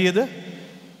 10% කීයද?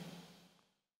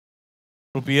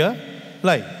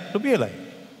 රුපියලයි.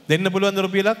 දෙන්න පුළුවන්ද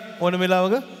රුපියලක් ඕන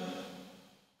වෙලාවක?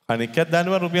 අනිකක්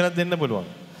දානවා රුපියලක් දෙන්න පුළුවන්.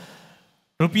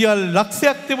 රුපියල්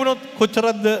ලක්ෂයක් තිබුණොත්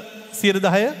කොච්චරද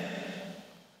 10%?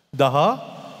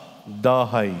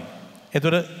 10,000යි.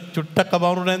 එතකොට චුට්ටක්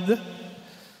අමාරු නැද්ද?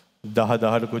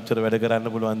 10,000ට කොච්චර වැඩ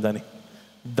කරන්න පුළුවන්ද අනේ?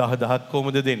 10,000ක්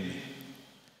කොහොමද දෙන්නේ?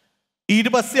 ඊට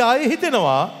පස්සේ ආයෙ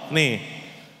හිතෙනවා නේ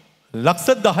ලක්ෂ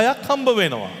 10ක් හම්බ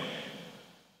වෙනවා.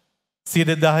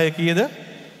 10% කීයද?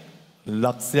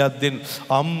 ලක්ෂයක් දෙන්න.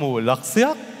 අම්මෝ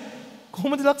ලක්ෂයක්?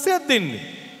 කොහොමද ලක්ෂයක් දෙන්නේ?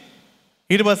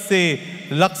 ඊට පස්සේ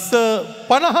ලක්ෂ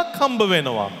 50ක් හම්බ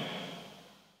වෙනවා.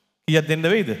 කීයක් දෙන්න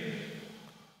වෙයිද?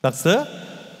 ලක්ෂ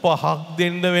 5ක්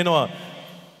දෙන්න වෙනවා.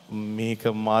 මේක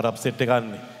මාර අප්සෙට් එකක්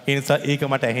නේ. ඒ නිසා ඒක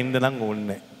මට ඇහෙන්න නම් ඕනේ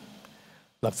නැහැ.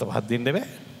 ලක්ෂ 5ක් දෙන්න බෑ.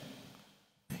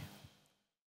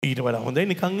 ඊට වඩා හොඳයි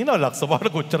නිකන් ඉනවා ලක්ෂ 5කට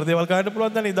කොච්චර දේවල් ගන්න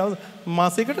පුළුවන්ද නේ දවස්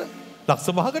මාසයකට ලක්ෂ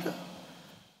 5කට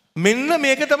මෙන්න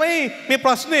මේක තමයි මේ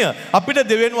ප්‍රශ්නය. අපිට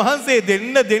දෙවියන් වහන්සේ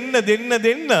දෙන්න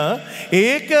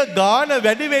ඒක ගාන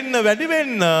වැඩි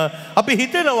වෙන්න අපි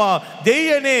හිතනවා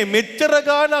දෙයියනේ මෙච්චර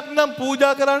ගානක් නම්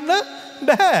පූජා කරන්න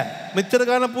බෑ. මෙච්චර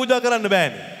ගානක් පූජා කරන්න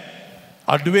බෑනේ.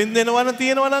 අඩුවෙන් දෙනවන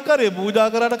තියෙනවා නම් කරේ පූජා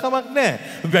කරාට කමක් නැහැ.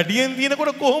 වැඩියෙන්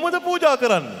තියෙනකොට කොහොමද පූජා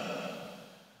කරන්නේ?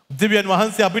 දෙවියන්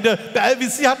වහන්සේ අපිට පැය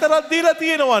 24ක් දීලා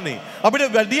තියෙනවානේ.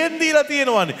 අපිට වැඩියෙන් දීලා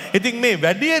තියෙනවානේ. ඉතින් මේ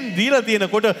වැඩියෙන් දීලා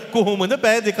තියෙනකොට කොහොමද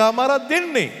පැය දෙකමාරක්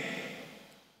දෙන්නේ?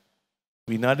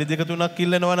 විනාඩි 2-3ක්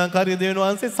ඉල්ලනවා නම් කාර්ය දෙවියන්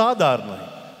වහන්සේ සාධාරණයි.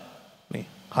 නේ.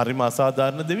 හරිම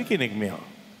අසාධාරණ දෙවි කෙනෙක් මෙහා.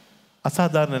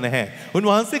 අසාධාරණ නැහැ.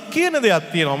 උන්වහන්සේ කියන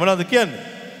දෙයක් තියෙනවා. මොනවද කියන්නේ?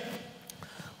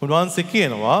 උන්වහන්සේ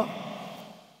කියනවා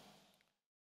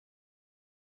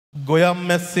ගොයම්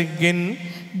මැස්සන්ගෙන්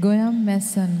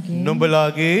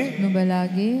නුඹලාගේ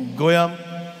ගොයම්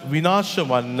විනාශ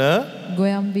වන්න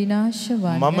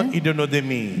මම ඉඩ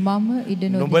නොදෙමි.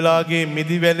 නුඹලාගේ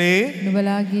මිදිවැලේ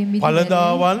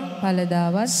පළදාවන්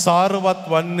සාරවත්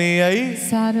වන්නේ යයි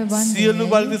සියලු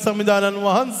බලති සමිදානන්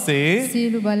වහන්සේ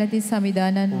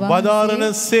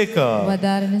වදාරන සේක.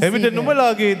 එවිට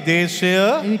නුඹලාගේ දේශය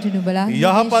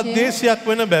යහපත් දේශයක්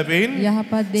වන බැවින්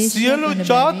සියලු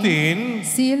ජාතීන්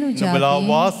නුඹලා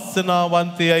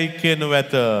වාසනාවන්තයයි කියනු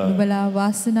ඇත.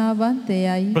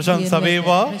 ප්‍රශංසා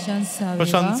වේවා.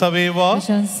 ප්‍රශංසා වේවා.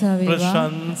 ප්‍රශංසා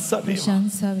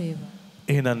වේවා.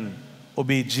 එහෙනම්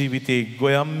ඔබේ ජීවිතේ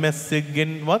ගොයම්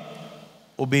මැස්සෙක්ගෙන්වත්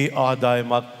ඔබේ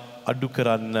ආදායමක් අඩු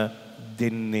කරන්න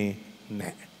දෙන්නේ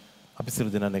නැහැ. අපි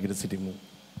සියලු දෙනා නැගිට සිටිමු.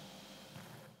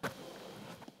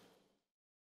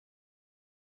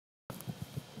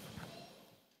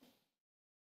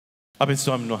 අපි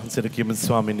ස්වාමීන් වහන්සේට කියමු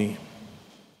ස්වාමිනී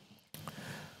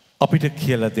අපිට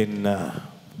කියලා දෙන්න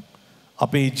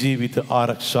අපේ ජීවිත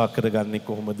ආරක්ෂා කරගන්නේ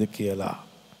කොහොමද කියලා.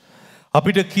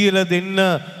 අපිට කියලා දෙන්න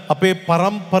අපේ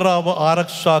පරම්පරාව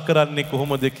ආරක්ෂා කරන්නේ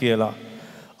කොහොමද කියලා.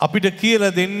 අපිට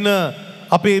කියලා දෙන්න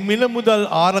අපේ මිල මුදල්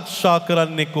ආරක්ෂා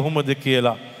කරන්නේ කොහොමද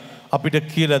කියලා. අපිට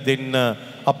කියලා දෙන්න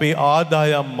අපේ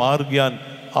ආදායම් මාර්ගයන්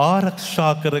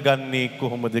ආරක්ෂා කරගන්නේ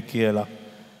කොහොමද කියලා.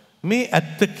 මේ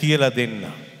ඇත්ත කියලා දෙන්න.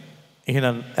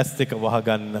 එහෙනම් ඇස් දෙක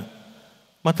වහගන්න.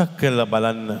 මතක් කරලා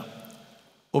බලන්න.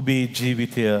 ඔබේ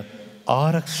ජීවිතය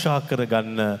ආරක්ෂා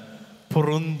කරගන්න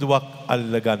පොරොන්දුවක්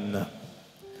අල්ලගන්න.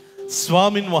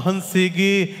 ස්වාමින්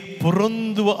වහන්සේගේ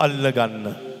පොරොන්දුව අල්ලගන්න.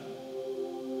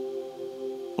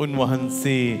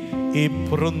 උන්වහන්සේ ඒ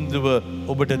පොරොන්දුව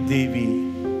ඔබට දේවි.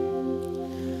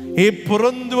 ඒ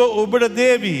පොරොන්දුව ඔබට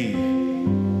දේවි.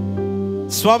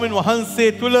 ස්වාමින්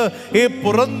වහන්සේ තුල ඒ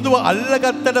පොරොන්දුව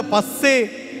අල්ලගත්තට පස්සේ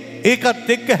ඒකත්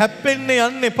එක්ක හැප්පෙන්න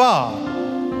යන්න එපා.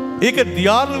 ඒක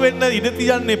දියාරු වෙන්න ඉඩ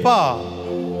තියන්න එපා.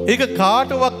 ඒක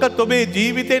කාටවත් ඔබේ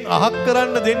ජීවිතෙන් අහක්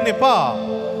කරන්න දෙන්න එපා.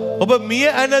 ඔබ මිය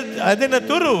ඇදෙන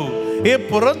තුරු ඒ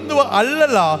පොරොන්දුව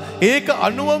අල්ලලා ඒක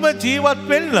අනුවම ජීවත්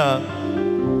වෙන්න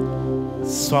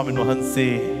ස්වාමීන්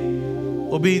වහන්සේ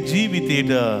ඔබේ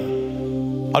ජීවිතේට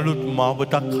අලුත්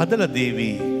මාවතක් හදලා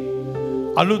දේවි.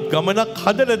 අලුත් ගමනක්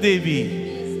හදලා දේවි.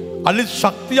 අලුත්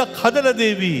ශක්තියක් හදලා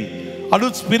දේවි.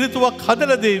 අලුත් ස්පිරිතුවක්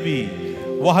හදලා දේවි.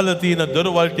 වහලා තියෙන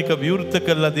දොරවල් ටික විවෘත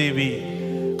කරලා දේවි.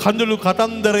 කඳුළු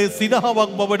කතන්දරේ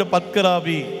සිනහවක් බවට පත්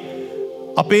කරાવી.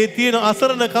 අපේ තියෙන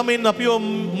අසරණ කමෙන් අපිව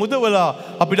මුදවලා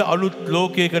අපිට අලුත්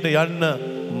ලෝකයකට යන්න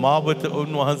මාවත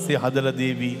උන්වහන්සේ හදලා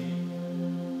දේවි.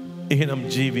 එහෙනම්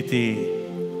ජීවිතේ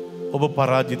ඔබ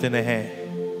පරාජිත නැහැ.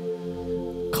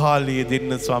 කාලය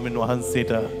දෙන්න ස්වාමින්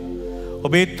වහන්සේට.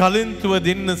 ඔබේ ටැලන්ටුව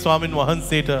දෙන්න ස්වාමින්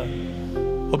වහන්සේට.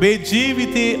 ඔබේ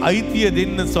ජීවිතේ අයිතිය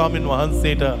දෙන්න ස්වාමින්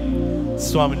වහන්සේට.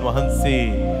 ස්වාමින් වහන්සේ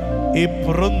ඒ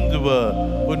පොරොන්දුව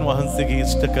උන්වහන්සේගේ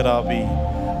ඉෂ්ට කරાવી.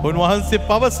 උන්වහන්සේ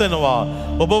පවසනවා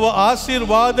ඔබව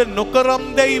ආශිර්වාද නොකරම්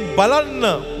දැයි බලන්න.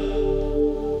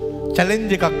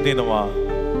 චැලෙන්ජ් එකක් දෙනවා.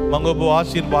 මම ඔබව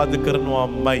ආශිර්වාද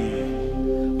කරනවාමයි.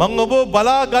 මම ඔබව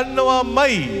බලා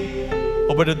ගන්නවාමයි.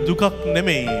 ඔබට දුකක්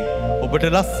නෙමෙයි. ඔබට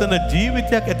ලස්සන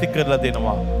ජීවිතයක් ඇති කරලා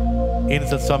දෙනවා. ඒ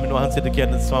නිසා ස්වාමීන් වහන්සේට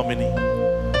කියන්න ස්වාමිනී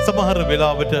සමහර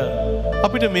වෙලාවට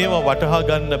අපිට මේවා වටහා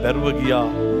ගන්න බැරුව ගියා.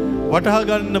 වටහා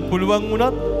ගන්න පුළුවන්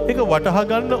වුණත් ඒක වටහා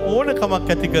ගන්න ඕන කමක්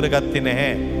ඇති කරගත්තේ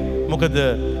නැහැ. මොකද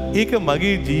ඒක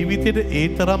මගේ ජීවිතේට ඒ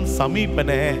තරම් සමීප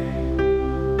නැහැ.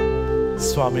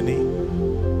 ස්වාමිනී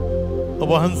ඔබ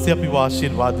වහන්සේ අපිව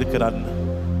ආශිර්වාද කරන්න.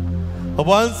 ඔබ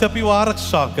වහන්සේ අපිව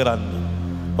ආරක්ෂා කරන්න.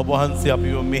 ඔබ වහන්සේ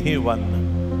අපිව මෙහෙවන්න.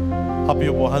 අපි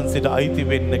ඔබ වහන්සේට අයිති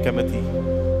වෙන්න කැමතියි.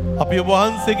 අපි ඔබ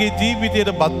වහන්සේගේ ජීවිතයට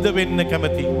බද්ධ වෙන්න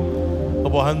කැමතියි.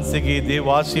 ඔබ වහන්සේගේ දේව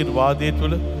ආශිර්වාදයේ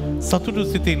තුල සතුටු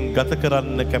සිතින් ගත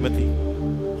කරන්න කැමතියි.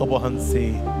 ඔබ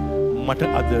වහන්සේ මට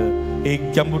අද ඒ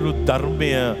ගැඹුරු ධර්මය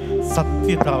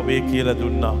සත්‍යතාවය කියලා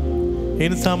දුන්නා. ඒ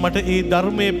නිසා මට ඒ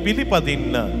ධර්මයේ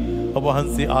පිළිපදින්න ඔබ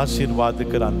වහන්සේ ආශිර්වාද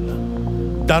කරන්න.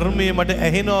 ධර්මයේ මට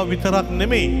ඇහෙනවා විතරක්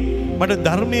නෙමෙයි මට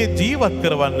ධර්මයේ ජීවත්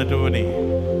කරවන්නට ඕනේ.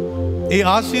 ඒ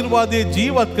ආශිර්වාදයේ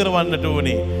ජීවත් කරවන්නට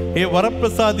ඕනේ. ඒ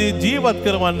වරප්‍රසාදයේ ජීවත්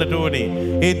කරවන්නට ඕනේ.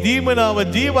 ඒ දීමනාව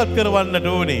ජීවත් කරවන්නට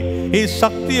ඕනේ. ඒ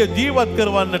ශක්තිය ජීවත්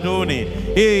කරවන්නට ඕනේ.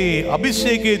 ඒ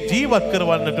අභිෂේකයේ ජීවත්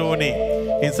කරවන්නට ඕනේ.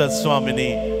 එනිසා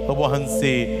ස්වාමිනේ ඔබ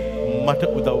වහන්සේ මට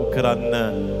උදව් කරන්න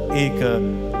ඒක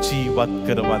ජීවත්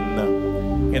කරවන්න.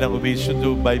 එනම් ඔබේ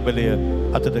සුදු බයිබලය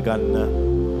අතට ගන්න.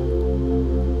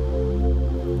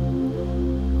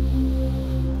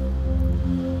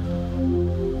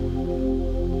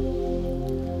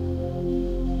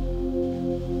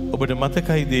 ඔබට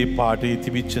මතකයි දේ පාඩේ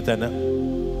තිබිච්ච තැන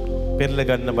පෙරලා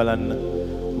ගන්න බලන්න.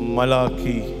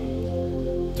 මලාකි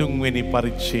 3 වෙනි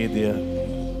පරිච්ඡේදය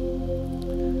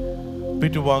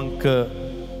පිටුවංක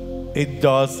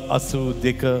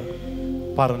 1082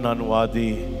 පරණ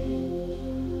අනුවාදයේ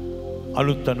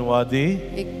අලුත් අනුවාදයේ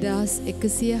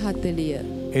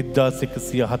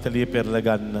 1140 පෙරලා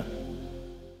ගන්න.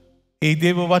 ඒ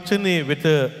දේව වචනේ වෙත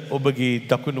ඔබගේ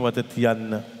දකුණු අත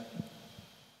තියන්න.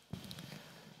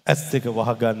 ඇස් දෙක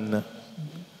වහගන්න.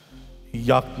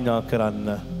 යාඥා කරන්න.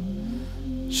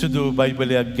 සුදු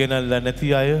බයිබලයක් ගෙනල්ලා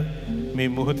නැති අය මේ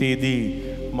මොහොතේදී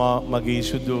මගේ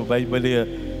සුදු බයිබලය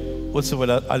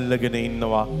ඔසවල අල්ලගෙන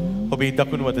ඉන්නවා. ඔබේ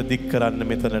දකුණු අත දික් කරන්න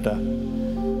මෙතනට.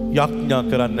 යාඥා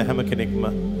කරන්න හැම කෙනෙක්ම.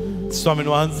 ස්වාමීන්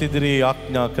වහන්සේ ඉදිරියේ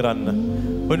යාඥා කරන්න.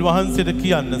 උන්වහන්සේට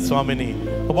කියන්න ස්වාමිනේ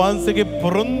ඔබ වහන්සේගේ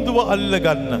පොරොන්දුව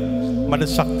අල්ලගන්න මට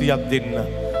ශක්තියක් දෙන්න.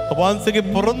 ඔබ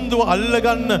වහන්සේගේ පොරොන්දුව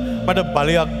අල්ලගන්න මට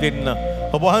බලයක් දෙන්න.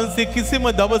 ඔබ වහන්සේ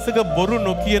කිසිම දවසක බොරු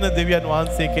නොකියන දෙවියන්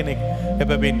වහන්සේ කෙනෙක්.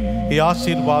 එබැවින් ඒ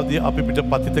ආශිර්වාදය අපි පිට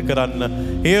පතිත කරන්න.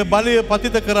 ඒ බලය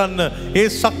පතිත කරන්න. ඒ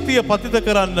ශක්තිය පතිත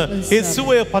කරන්න. ඒ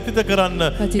සුවය පතිත කරන්න.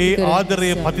 ඒ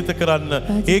ආදරය පතිත කරන්න.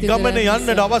 ඒ ගමන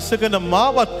යන්නට අවශ්‍ය කරන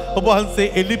මාවත් ඔබ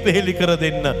වහන්සේ එලිපෙහෙලි කර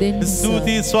දෙන්න.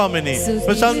 ස්තුතියි ස්වාමිනේ.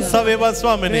 ප්‍රශංසා වේවා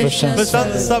ස්වාමිනේ.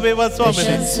 ප්‍රශංසා වේවා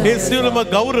ස්වාමිනේ. ඒ සියලුම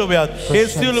ගෞරවයත් ඒ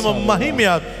සියලුම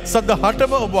මහිමයත්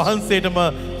සදහටම ඔබ වහන්සේටම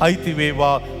අයිති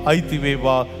වේවා. අයිති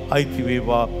වේවා. අයිති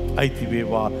වේවා. අයිති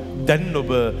වේවා. දැන්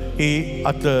ඔබ ඒ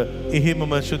අත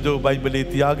එහෙමම සුදු බයිබලයේ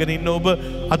තියාගෙන ඉන්න ඔබ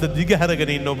අත දිග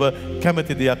හැරගෙන ඉන්න ඔබ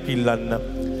කැමති දෙයක් ඉල්ලන්න.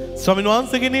 ස්වාමීන්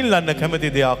වහන්සේගෙන් ඉල්ලන්න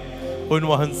කැමති දෙයක්.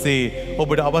 උන්වහන්සේ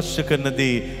ඔබට අවශ්‍ය කරන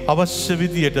දේ අවශ්‍ය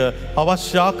විදියට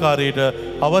අවශ්‍ය ආකාරයට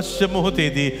අවශ්‍ය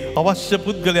මොහොතේදී අවශ්‍ය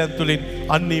පුද්ගලයන් තුලින්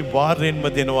අනිවාර්යෙන්ම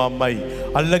දෙනවාමයි.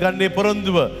 අල්ලගන්නේ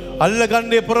පොරොන්දුව.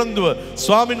 අල්ලගන්නේ පොරොන්දුව.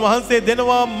 ස්වාමීන් වහන්සේ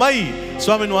දෙනවාමයි.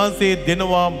 ස්වාමීන් වහන්සේ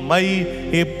දෙනවාමයි.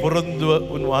 ඒ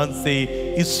පොරොන්දුව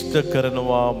උන්වහන්සේ ඉෂ්ට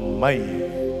කරනවාමයි.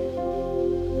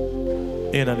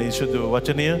 එනනේ සුදු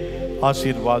වචනය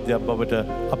ආශිර්වාදයක් බවට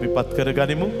අපි පත්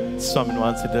කරගනිමු. ස්වාමීන්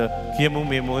වහන්සේට කියමු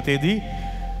මේ මොහොතේදී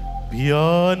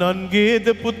පියාණන්ගේද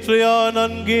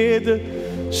පුත්‍රයාණන්ගේද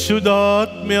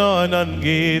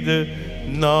සුදාත්මයාණන්ගේද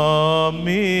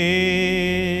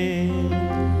නාමයෙන්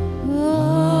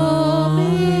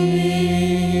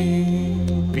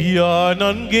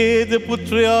පියාණන්ගේද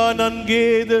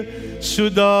පුත්‍රයාණන්ගේද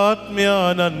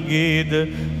සුදාත්මයාණන්ගේද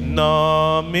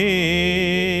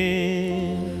නාමයෙන්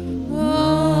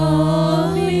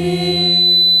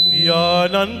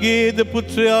පියාණන්ගේද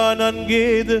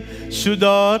පුත්‍රයාණන්ගේද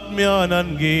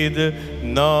සුදාත්මයාණන්ගේද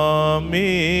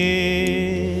නාමයෙන්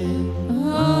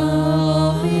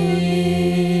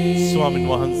ස්වාමීන්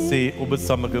වහන්සේ ඔබ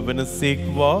සමග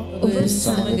වනසේක්වා. ඔබ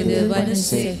සමගද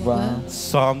වනසේක්වා.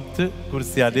 සාන්ත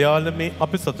කුරුසිය අධ්‍යාලමේ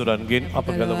අප සතුරන්ගෙන්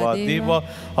අප ගලවා දේවා.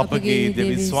 අපගේ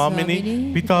දෙවි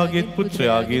ස්වාමිනී පිතාගේ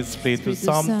පුත්‍රයාගේ ස්පේතු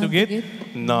සාම්තුගේ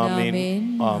නාමයෙන්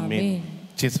ආමෙන්.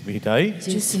 ජෙස් පිටයි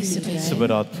සුබ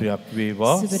රාත්‍රියක්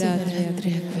වේවා.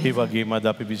 ඒ වගේම අද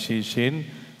අපි විශේෂයෙන්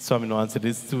ස්වාමීන්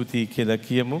වහන්සේට ස්තුතියි කියලා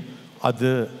කියමු. අද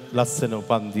ලස්සන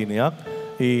උපන්දිනයක්.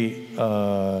 ඒ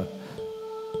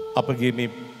අපගේ මේ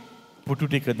පුටු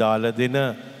ටික දාලා දෙන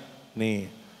මේ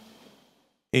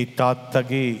ඒ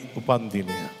තාත්තගේ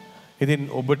උපන්දිනය. ඉතින්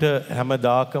ඔබට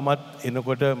හැමදාකමත්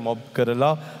එනකොට මොබ්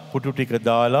කරලා පුටු ටික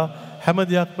දාලා හැම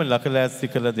දෙයක්ම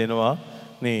ලකලෑස්ති කරලා දෙනවා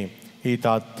නේ ඒ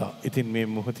තාත්තා. ඉතින් මේ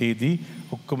මොහොතේදී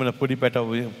ඔක්කොම පොඩි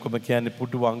පැටව ඔක්කොම කියන්නේ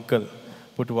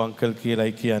පුටු අංකල්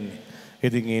කියලායි කියන්නේ.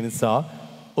 ඉතින් ඒ නිසා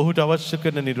ඔහුට අවශ්‍ය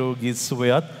කරන නිරෝගී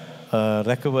සුවයත්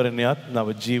රැකවරණයත්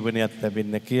නව ජීවනයත්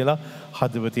ලැබෙන්න කියලා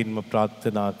හදවතින්ම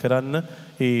ප්‍රාර්ථනා කරන්න.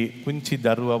 ඒ පුංචි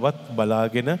දරුවවත්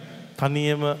බලාගෙන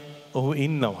තනියම ඔහු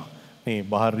ඉන්නවා. මේ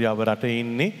භාර්යාව රටේ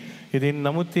ඉන්නේ. ඉතින්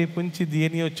නමුත් මේ පුංචි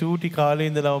දියණිය චූටි කාලේ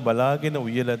ඉඳලාම බලාගෙන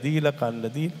උයලා දීලා කන්න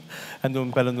දීලා ඇඳුම්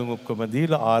පැළඳුම් ඔක්කොම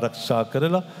දීලා ආරක්ෂා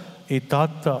කරලා ඒ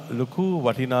තාත්තා ලොකු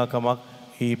වටිනාකමක්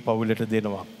මේ පවුලට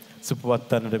දෙනවා.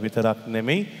 සුපුවත්තන්නට විතරක්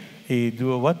නෙමෙයි ඒ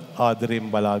දුවවත්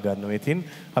ආදරයෙන් බලා ගන්නවා. ඉතින්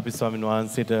අපි ස්වාමීන්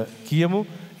වහන්සේට කියමු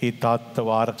ඒ තාත්තව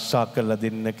ආරක්ෂා කරලා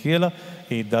දෙන්න කියලා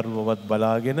ඒ දරුවවත්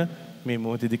බලාගෙන මේ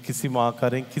මොහොතේදී කිසිම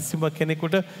ආකාරයෙන් කිසිම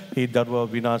කෙනෙකුට ඒ දරුවව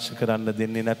විනාශ කරන්න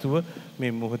දෙන්නේ නැතුව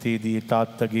මේ මොහොතේදී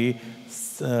තාත්තගේ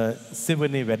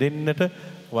සෙවණේ වැඩෙන්නට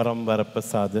වරම් වර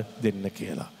ප්‍රසාද දෙන්න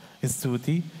කියලා.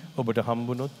 ස්තුතියි. ඔබට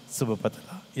හම්බුනොත්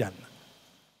සුබපතලා යන්න.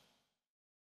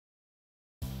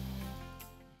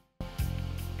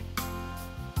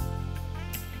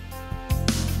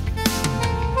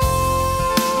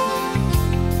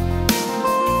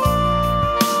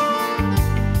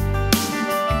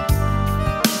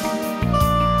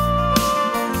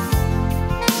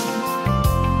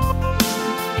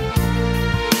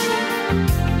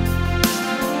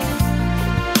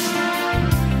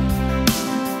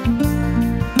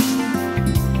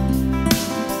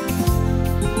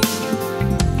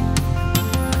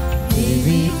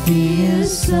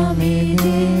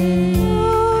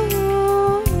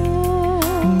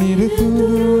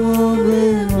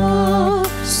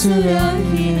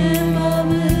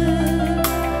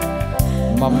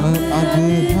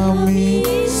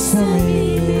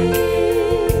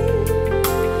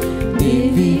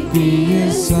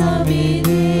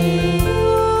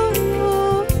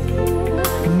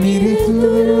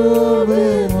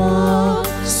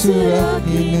 Surah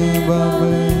in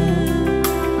Baba